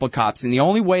of a couple of cops. And the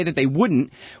only way that they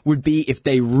wouldn't would be if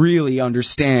they really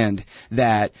understand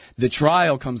that the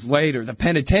trial comes later, the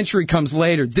penitentiary comes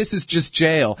later. This is just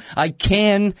jail. I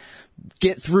can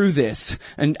get through this,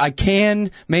 and I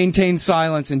can maintain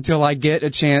silence until I get a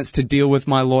chance to deal with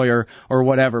my lawyer or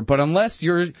whatever. But unless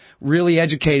you're really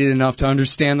educated enough to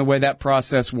understand the way that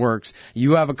process works,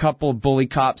 you have a couple of bully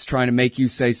cops trying to make you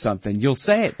say something, you'll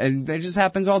say it. And it just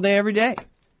happens all day, every day.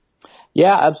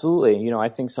 Yeah, absolutely. You know, I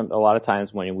think a lot of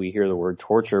times when we hear the word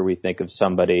torture, we think of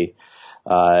somebody,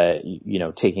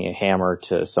 taking a hammer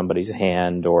to somebody's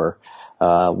hand, or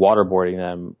waterboarding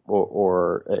them,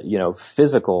 or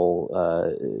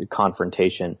physical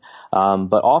confrontation.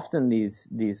 But often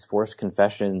these forced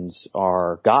confessions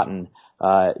are gotten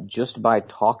just by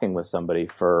talking with somebody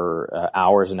for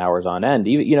hours and hours on end.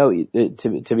 Even,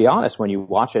 to be honest, when you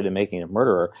watch it in Making a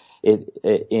Murderer,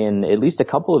 in at least a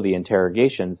couple of the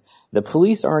interrogations, the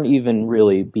police aren't even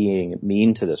really being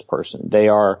mean to this person. They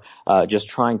are just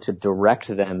trying to direct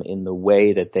them in the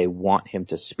way that they want him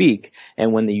to speak.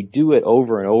 And when you do it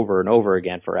over and over and over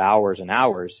again for hours and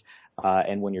hours,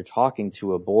 and when you're talking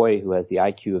to a boy who has the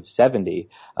IQ of 70,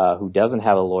 who doesn't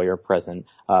have a lawyer present,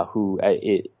 who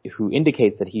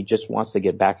indicates that he just wants to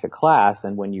get back to class,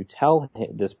 and when you tell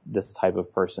this type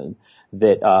of person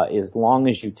that as long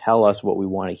as you tell us what we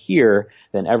want to hear,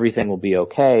 then everything will be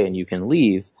okay and you can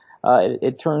leave,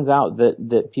 it turns out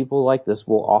that people like this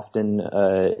will often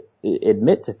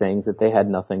admit to things that they had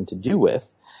nothing to do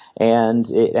with, and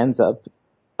it ends up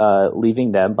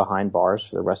leaving them behind bars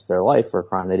for the rest of their life for a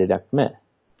crime they did not commit.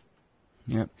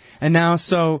 Yep. And now,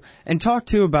 talk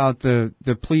too about the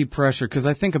plea pressure, because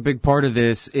I think a big part of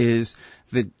this is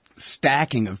the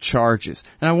stacking of charges.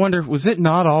 And I wonder, was it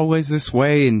not always this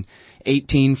way in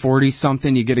 1840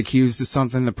 something? You get accused of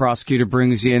something, the prosecutor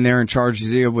brings you in there and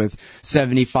charges you with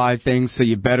 75 things, so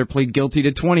you better plead guilty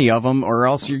to 20 of them, or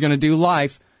else you're going to do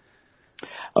life.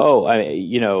 Oh,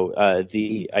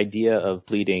 the idea of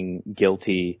pleading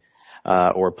guilty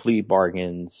or plea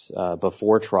bargains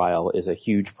before trial is a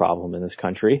huge problem in this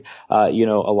country. A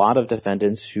lot of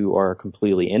defendants who are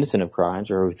completely innocent of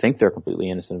crimes, or who think they're completely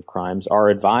innocent of crimes, are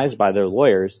advised by their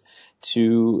lawyers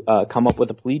to come up with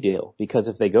a plea deal, because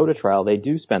if they go to trial, they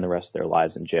do spend the rest of their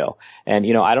lives in jail. And,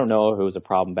 I don't know if it was a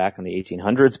problem back in the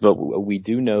 1800s, but we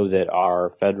do know that our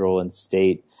federal and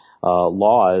state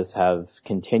laws have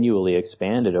continually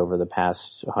expanded over the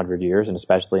past 100 years, and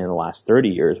especially in the last 30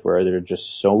 years, where there are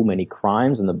just so many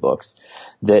crimes in the books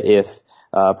that if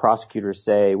prosecutors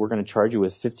say, we're going to charge you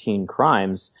with 15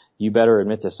 crimes, you better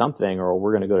admit to something or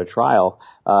we're going to go to trial,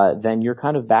 then you're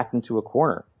kind of backed into a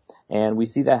corner. And we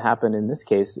see that happen in this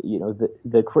case.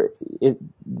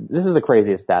 This is the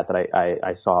craziest stat that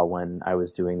I saw when I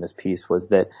was doing this piece, was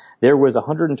that there was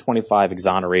 125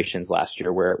 exonerations last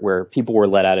year where people were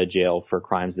let out of jail for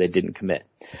crimes they didn't commit.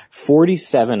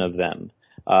 47 of them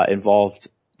involved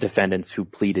defendants who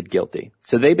pleaded guilty.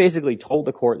 So they basically told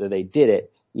the court that they did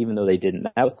it, even though they didn't.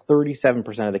 That was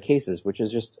 37% of the cases, which is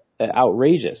just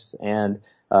outrageous. And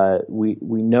we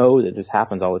know that this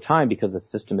happens all the time because the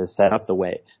system is set up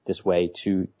this way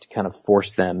to kind of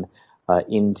force them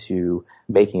into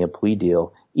making a plea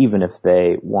deal, even if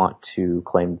they want to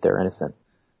claim that they're innocent.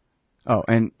 Oh,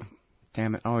 and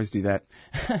damn it, I always do that.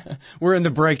 We're in the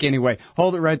break anyway.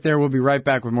 Hold it right there. We'll be right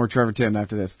back with more Trevor Tim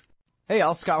after this. Hey,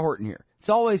 Al, Scott Horton here. It's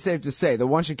always safe to say that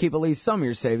one should keep at least some of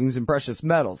your savings in precious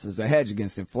metals as a hedge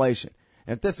against inflation.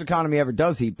 And if this economy ever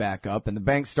does heat back up and the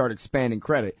banks start expanding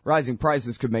credit, rising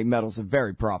prices could make metals a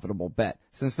very profitable bet.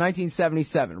 Since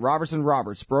 1977, Robertson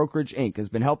Roberts Brokerage Inc. has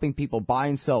been helping people buy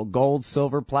and sell gold,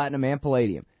 silver, platinum, and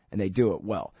palladium, and they do it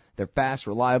well. They're fast,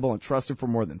 reliable, and trusted for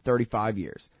more than 35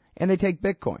 years. And they take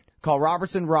Bitcoin. Call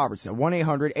Robertson Roberts at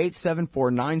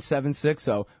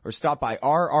 1-800-874-9760 or stop by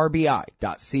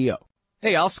rrbi.co.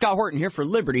 Hey, Al, Scott Horton here for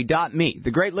Liberty.me, the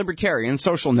great libertarian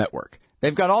social network.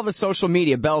 They've got all the social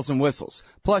media bells and whistles.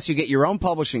 Plus, you get your own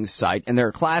publishing site, and there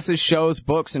are classes, shows,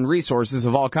 books, and resources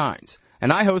of all kinds.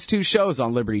 And I host 2 shows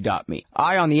on Liberty.me.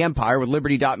 Eye on the Empire with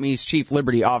Liberty.me's Chief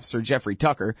Liberty Officer Jeffrey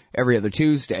Tucker every other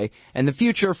Tuesday, and The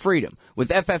Future of Freedom with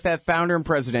FFF founder and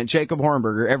president Jacob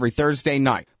Hornberger every Thursday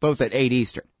night, both at 8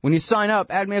 Eastern. When you sign up,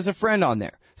 add me as a friend on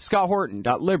there.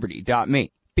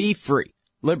 ScottHorton.Liberty.me. Be free.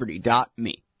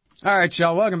 liberty.me. All right,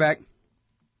 y'all, welcome back.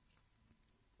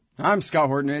 I'm Scott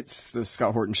Horton. It's the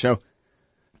Scott Horton Show.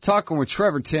 Talking with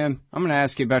Trevor Tim. I'm going to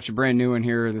ask you about your brand new one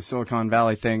here, the Silicon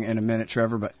Valley thing, in a minute,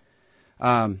 Trevor. But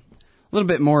a little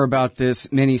bit more about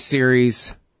this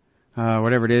mini-series,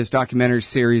 whatever it is, documentary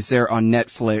series there on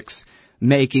Netflix,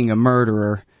 Making a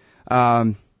Murderer.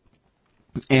 And,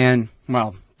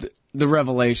 well, the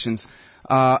revelations.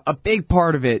 A big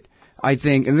part of it, I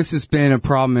think, and this has been a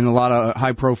problem in a lot of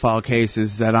high-profile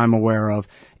cases that I'm aware of,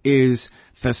 is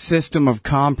the system of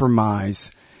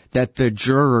compromise that the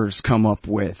jurors come up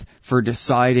with for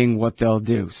deciding what they'll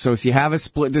do. So if you have a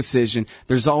split decision,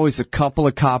 there's always a couple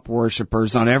of cop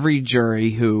worshippers on every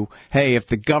jury who, hey, if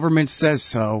the government says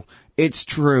so, it's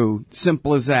true.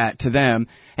 Simple as that to them.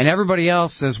 And everybody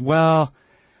else says, well,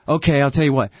 okay, I'll tell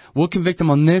you what, we'll convict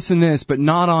them on this and this, but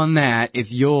not on that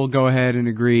if you'll go ahead and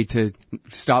agree to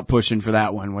stop pushing for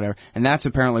that one, whatever. And that's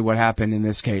apparently what happened in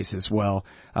this case as well.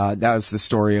 That was the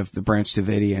story of the Branch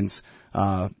Davidians,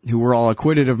 who were all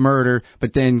acquitted of murder,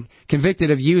 but then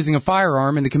convicted of using a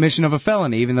firearm in the commission of a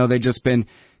felony, even though they'd just been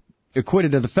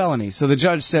acquitted of the felony. So the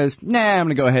judge says, nah, I'm going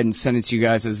to go ahead and sentence you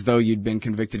guys as though you'd been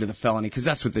convicted of the felony, because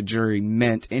that's what the jury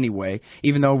meant anyway,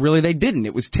 even though really they didn't.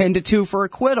 It was 10-2 for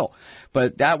acquittal.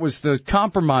 But that was the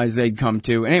compromise they'd come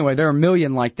to. Anyway, there are a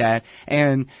million like that.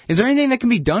 And is there anything that can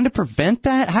be done to prevent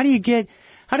that? How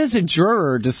does a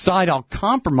juror decide I'll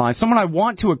compromise? Someone I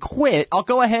want to acquit, I'll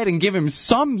go ahead and give him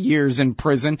some years in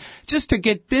prison just to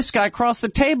get this guy across the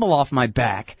table off my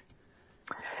back.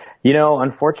 You know,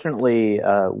 unfortunately,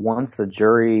 once the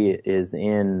jury is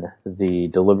in the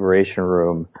deliberation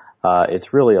room,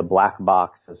 it's really a black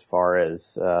box as far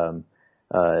as,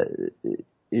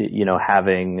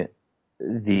 having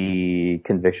the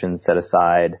conviction set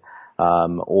aside,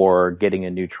 or getting a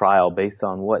new trial based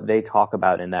on what they talk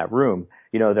about in that room.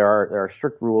 You know, there are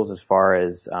strict rules as far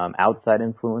as, outside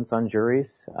influence on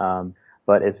juries.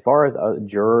 But as far as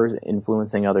jurors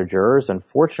influencing other jurors,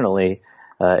 unfortunately,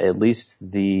 at least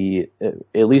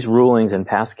rulings in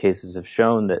past cases have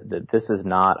shown that this is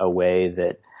not a way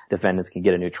that defendants can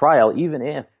get a new trial, even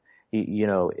if,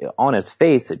 on its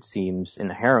face, it seems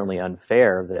inherently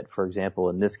unfair that, for example,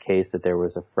 in this case, that there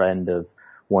was a friend of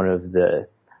one of the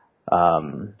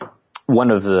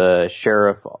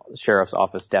sheriff's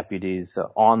office deputies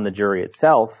on the jury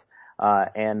itself,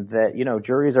 and that,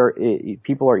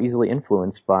 people are easily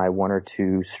influenced by one or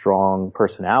two strong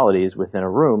personalities within a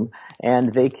room,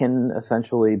 and they can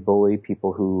essentially bully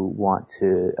people who want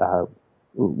to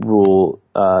rule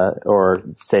or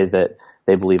say that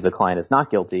they believe the client is not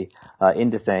guilty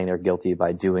into saying they're guilty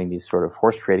by doing these sort of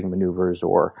horse trading maneuvers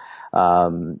or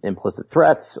implicit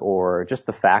threats, or just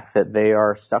the fact that they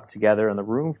are stuck together in the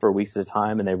room for weeks at a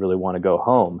time and they really want to go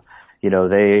home.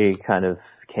 They kind of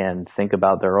can think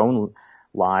about their own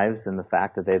lives and the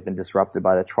fact that they've been disrupted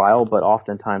by the trial, but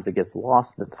oftentimes it gets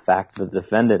lost that the fact that the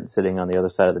defendant sitting on the other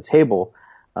side of the table,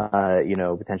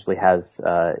 potentially has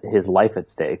his life at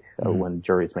stake when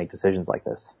juries make decisions like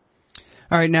this.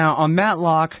 All right, now on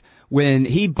Matlock, when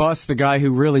he busts the guy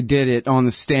who really did it on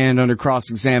the stand under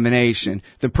cross-examination,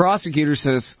 the prosecutor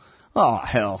says, oh,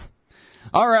 hell.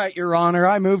 All right, Your Honor,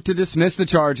 I move to dismiss the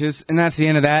charges, and that's the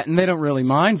end of that, and they don't really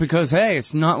mind because, hey,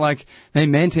 it's not like they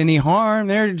meant any harm.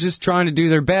 They're just trying to do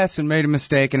their best and made a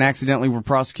mistake and accidentally were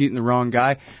prosecuting the wrong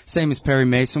guy. Same as Perry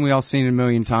Mason. We all seen it a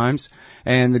million times.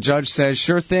 And the judge says,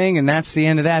 sure thing, and that's the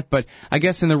end of that. But I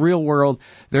guess in the real world,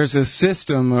 there's a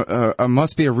system,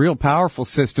 must be a real powerful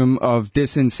system of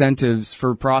disincentives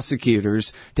for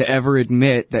prosecutors to ever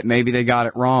admit that maybe they got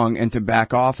it wrong and to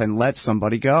back off and let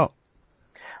somebody go.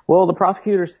 Well, the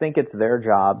prosecutors think it's their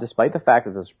job, despite the fact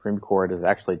that the Supreme Court has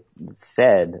actually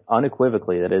said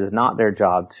unequivocally that it is not their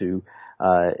job to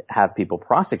have people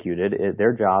prosecuted.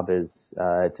 Their job is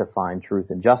to find truth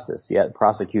and justice. Yet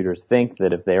prosecutors think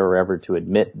that if they were ever to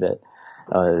admit that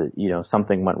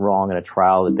something went wrong in a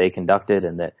trial that they conducted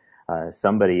and that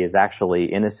somebody is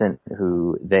actually innocent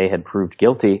who they had proved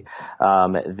guilty,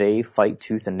 they fight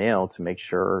tooth and nail to make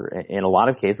sure, in a lot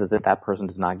of cases, that person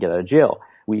does not get out of jail.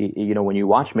 When you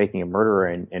watch Making a Murderer,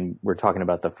 and we're talking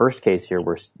about the first case here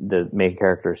where the main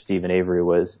character, Stephen Avery,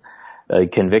 was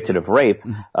convicted of rape,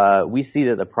 we see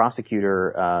that the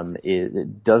prosecutor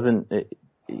doesn't,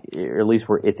 or at least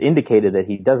it's indicated that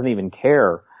he doesn't even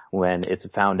care when it's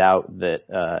found out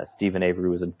that Stephen Avery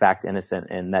was in fact innocent,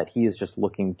 and that he is just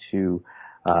looking to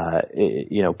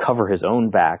cover his own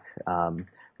back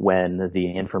when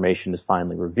the information is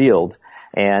finally revealed.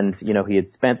 And, he had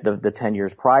spent the 10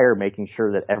 years prior making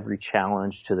sure that every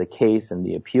challenge to the case in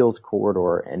the appeals court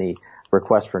or any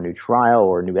request for a new trial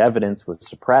or new evidence was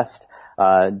suppressed,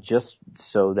 just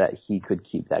so that he could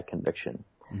keep that conviction.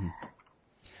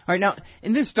 All right, now,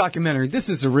 in this documentary, this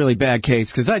is a really bad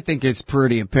case because I think it's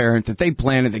pretty apparent that they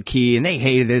planted the key and they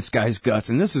hated this guy's guts,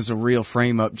 and this is a real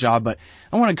frame-up job, but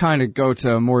I want to kind of go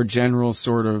to a more general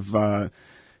sort of,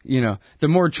 the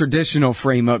more traditional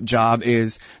frame-up job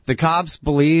is the cops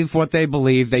believe what they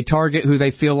believe, they target who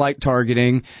they feel like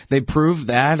targeting, they prove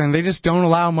that, and they just don't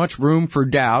allow much room for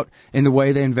doubt in the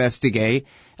way they investigate.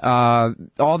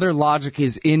 All their logic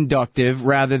is inductive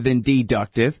rather than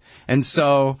deductive, and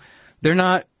so they're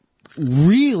not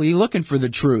really looking for the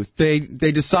truth. They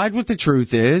decide what the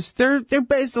truth is. They're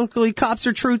basically, cops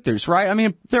are truthers, right? I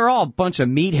mean, they're all a bunch of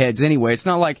meatheads anyway. It's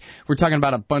not like we're talking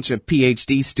about a bunch of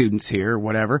PhD students here or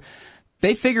whatever.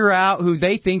 They figure out who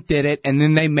they think did it, and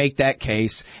then they make that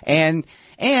case.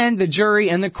 And the jury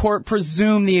and the court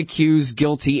presume the accused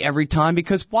guilty every time,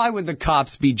 because why would the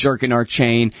cops be jerking our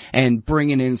chain and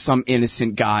bringing in some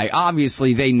innocent guy?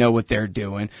 Obviously, they know what they're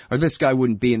doing, or this guy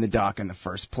wouldn't be in the dock in the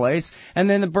first place. And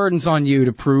then the burden's on you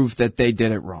to prove that they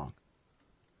did it wrong.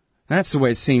 That's the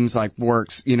way it seems like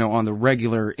works, on the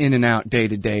regular in and out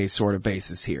day-to-day sort of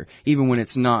basis here, even when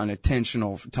it's not an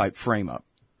intentional type frame-up.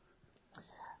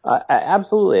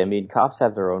 Absolutely. I mean, cops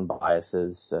have their own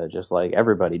biases, just like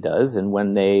everybody does. And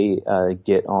when they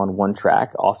get on one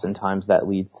track, oftentimes that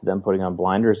leads to them putting on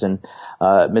blinders and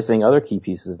missing other key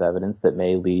pieces of evidence that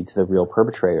may lead to the real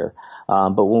perpetrator.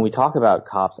 But when we talk about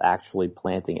cops actually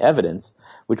planting evidence,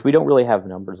 which we don't really have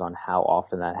numbers on how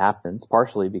often that happens,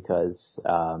 partially because,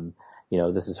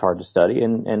 this is hard to study,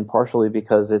 and partially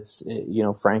because it's,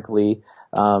 frankly,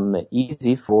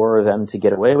 easy for them to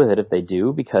get away with it if they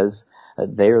do, because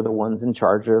they are the ones in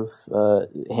charge of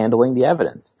handling the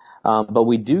evidence. But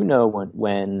we do know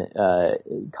when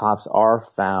cops are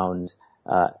found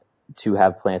to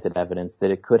have planted evidence that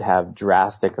it could have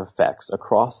drastic effects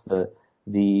across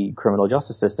the criminal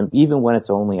justice system, even when it's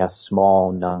only a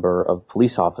small number of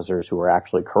police officers who are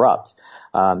actually corrupt.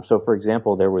 So, for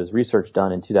example, there was research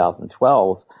done in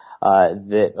 2012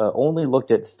 that only looked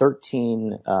at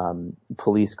 13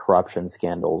 police corruption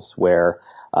scandals where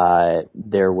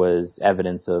there was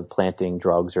evidence of planting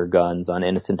drugs or guns on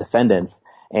innocent defendants.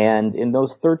 And in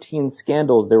those 13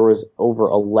 scandals, there was over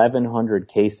 1,100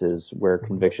 cases where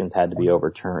convictions had to be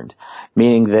overturned.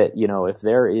 Meaning that, if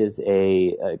there is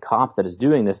a cop that is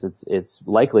doing this, it's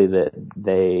likely that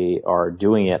they are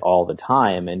doing it all the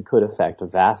time and could affect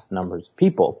vast numbers of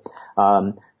people.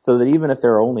 So that even if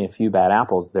there are only a few bad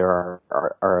apples, there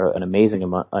are an amazing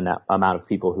amount of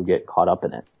people who get caught up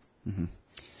in it. Mm-hmm.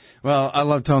 Well, I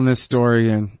love telling this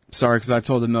story, and sorry because I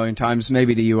told it a million times,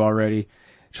 maybe to you already,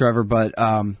 Trevor, but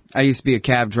I used to be a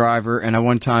cab driver, and I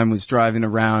one time was driving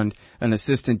around an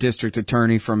assistant district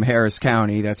attorney from Harris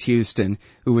County, that's Houston,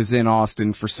 who was in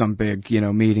Austin for some big,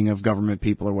 meeting of government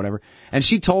people or whatever. And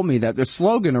she told me that the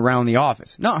slogan around the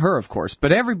office, not her, of course,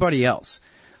 but everybody else,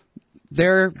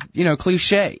 their,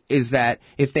 cliche is that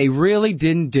if they really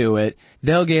didn't do it,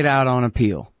 they'll get out on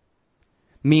appeal.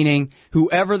 Meaning,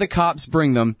 whoever the cops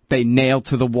bring them, they nail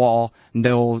to the wall, and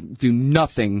they'll do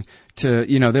nothing to,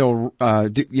 they'll,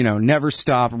 never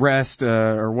stop, rest,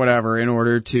 or whatever in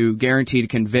order to guarantee to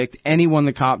convict anyone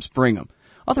the cops bring them.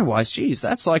 Otherwise, geez,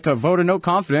 that's like a vote of no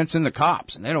confidence in the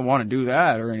cops, and they don't want to do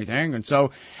that or anything.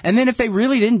 And then if they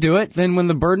really didn't do it, then when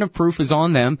the burden of proof is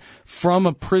on them from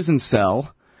a prison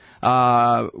cell,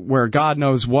 where God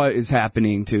knows what is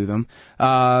happening to them,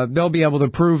 they'll be able to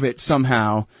prove it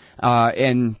somehow,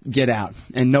 and get out,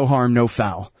 and no harm, no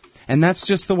foul. And that's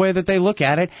just the way that they look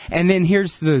at it. And then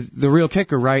here's the real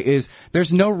kicker, right, is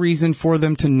there's no reason for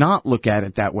them to not look at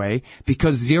it that way,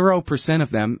 because 0%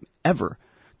 of them ever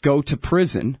go to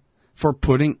prison for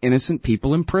putting innocent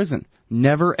people in prison.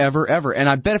 Never, ever, ever. And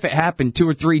I bet if it happened 2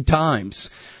 or 3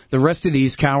 times, the rest of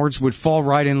these cowards would fall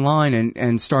right in line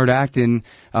and start acting,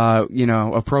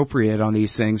 appropriate on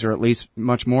these things, or at least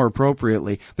much more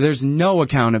appropriately. But there's no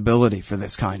accountability for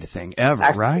this kind of thing ever,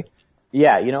 actually, right?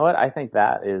 Yeah, you know what? I think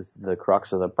that is the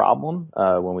crux of the problem,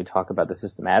 when we talk about the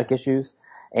systematic issues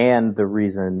and the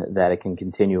reason that it can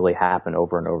continually happen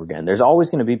over and over again. There's always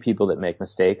going to be people that make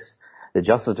mistakes. The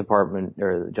Justice Department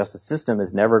or the justice system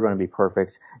is never going to be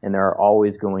perfect, and there are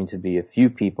always going to be a few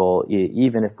people,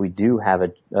 even if we do have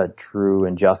a true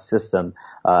and just system,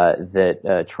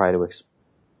 that try to expose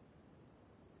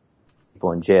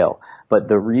people in jail. But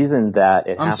the reason that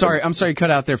it I'm sorry, cut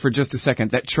out there for just a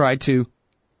second. That tried to...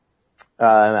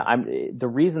 the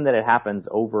reason that it happens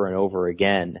over and over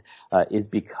again is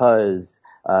because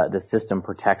the system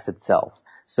protects itself.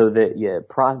 So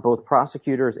that both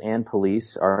prosecutors and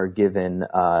police are given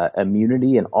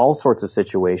immunity in all sorts of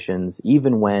situations,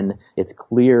 even when it's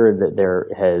clear that there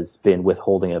has been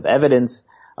withholding of evidence,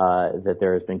 that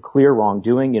there has been clear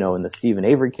wrongdoing. In the Stephen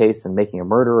Avery case and Making a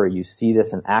Murderer, you see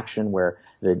this in action where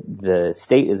the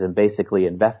state is basically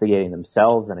investigating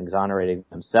themselves and exonerating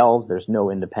themselves. There's no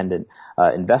independent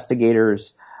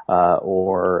investigators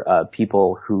or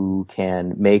people who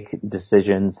can make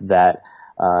decisions that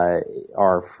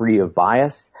are free of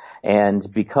bias. And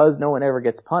because no one ever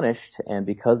gets punished, and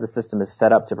because the system is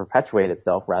set up to perpetuate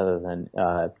itself rather than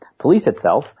police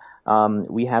itself,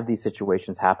 we have these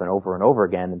situations happen over and over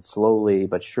again, and slowly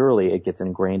but surely it gets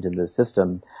ingrained into the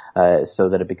system so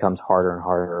that it becomes harder and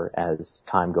harder as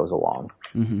time goes along.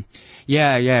 Mm-hmm.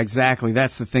 Yeah, exactly.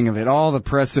 That's the thing of it. All the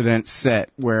precedents set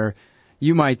where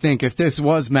you might think if this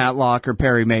was Matlock or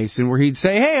Perry Mason, where he'd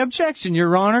say, hey, objection,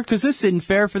 Your Honor, because this isn't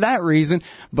fair for that reason.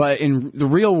 But in the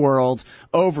real world,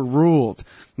 overruled.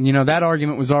 That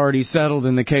argument was already settled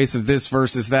in the case of this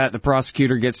versus that. The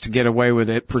prosecutor gets to get away with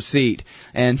it, proceed.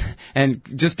 And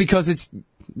just because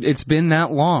it's been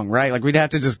that long, right? Like, we'd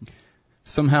have to just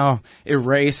somehow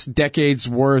erase decades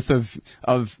worth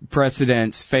of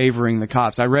precedents favoring the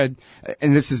cops. I read,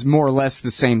 and this is more or less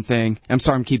the same thing. I'm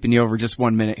sorry I'm keeping you over just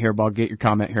 1 minute here, but I'll get your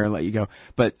comment here and let you go.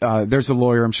 But there's a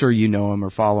lawyer, I'm sure you know him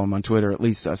or follow him on Twitter, at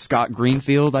least Scott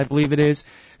Greenfield, I believe it is,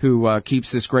 who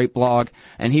keeps this great blog,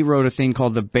 and he wrote a thing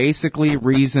called The Basically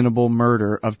Reasonable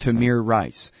Murder of Tamir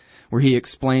Rice, where he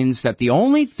explains that the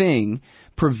only thing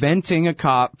preventing a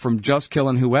cop from just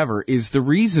killing whoever is the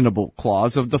reasonable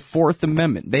clause of the Fourth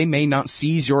Amendment. They may not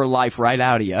seize your life right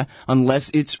out of you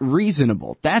unless it's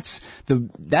reasonable. That's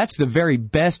the very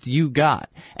best you got.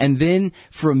 And then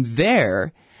from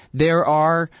there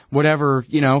are whatever,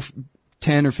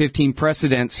 10 or 15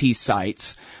 precedents he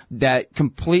cites that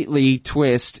completely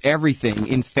twist everything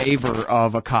in favor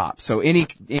of a cop. So any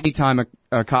time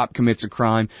a cop commits a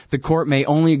crime, the court may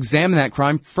only examine that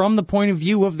crime from the point of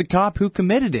view of the cop who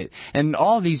committed it. And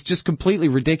all these just completely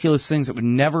ridiculous things that would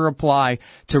never apply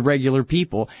to regular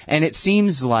people. And it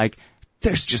seems like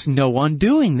there's just no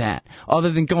undoing that. Other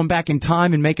than going back in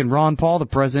time and making Ron Paul the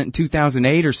president in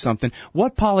 2008 or something,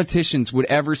 what politicians would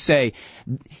ever say,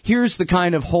 here's the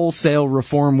kind of wholesale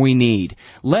reform we need.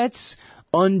 Let's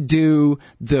undo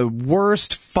the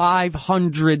worst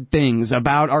 500 things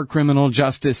about our criminal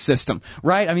justice system,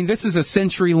 right? I mean, this is a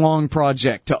century-long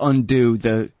project to undo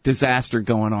the disaster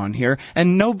going on here.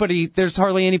 And there's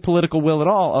hardly any political will at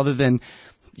all other than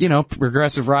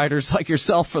progressive writers like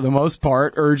yourself, for the most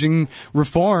part, urging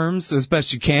reforms as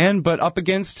best you can, but up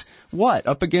against what?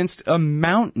 Up against a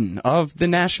mountain of the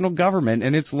national government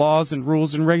and its laws and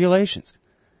rules and regulations.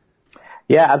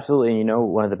 Yeah, absolutely.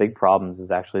 One of the big problems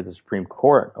is actually the Supreme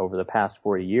Court. Over the past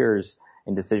 40 years,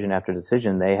 in decision after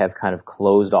decision, they have kind of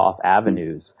closed off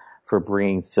avenues for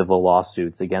bringing civil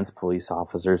lawsuits against police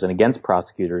officers and against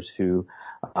prosecutors who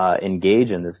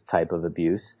engage in this type of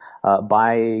abuse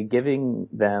by giving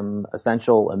them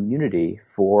essential immunity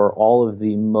for all of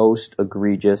the most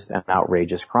egregious and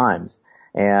outrageous crimes.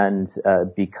 And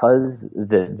because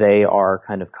they are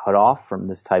kind of cut off from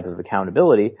this type of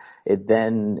accountability, it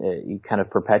then kind of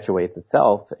perpetuates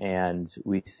itself, and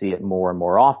we see it more and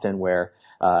more often where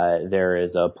there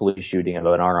is a police shooting of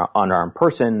an unarmed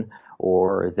person,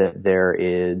 or that there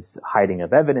is hiding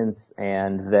of evidence,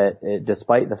 and that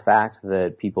despite the fact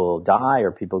that people die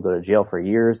or people go to jail for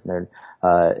years and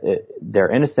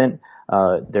they're innocent,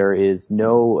 there is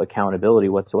no accountability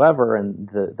whatsoever, and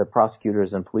the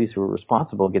prosecutors and police who are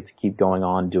responsible get to keep going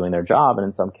on doing their job, and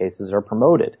in some cases are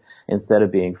promoted instead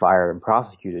of being fired and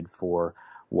prosecuted for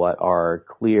what are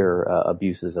clear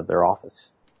abuses of their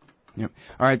office. Yep.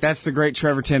 All right, that's the great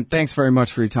Trevor Timm. Thanks very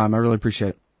much for your time. I really appreciate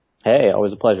it. Hey,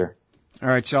 always a pleasure. All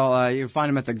right, y'all, you can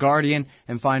find him at The Guardian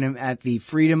and find him at the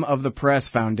Freedom of the Press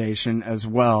Foundation as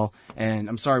well. And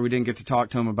I'm sorry we didn't get to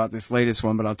talk to him about this latest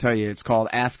one, but I'll tell you, it's called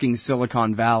Asking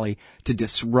Silicon Valley to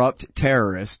Disrupt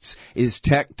Terrorists is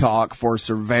Tech Talk for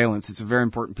Surveillance. It's a very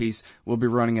important piece. We'll be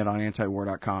running it on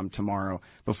antiwar.com tomorrow.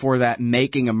 Before that,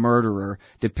 Making a Murderer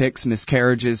depicts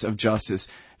miscarriages of justice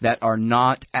that are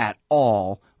not at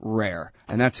all rare.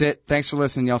 And that's it. Thanks for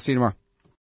listening. Y'all see you tomorrow.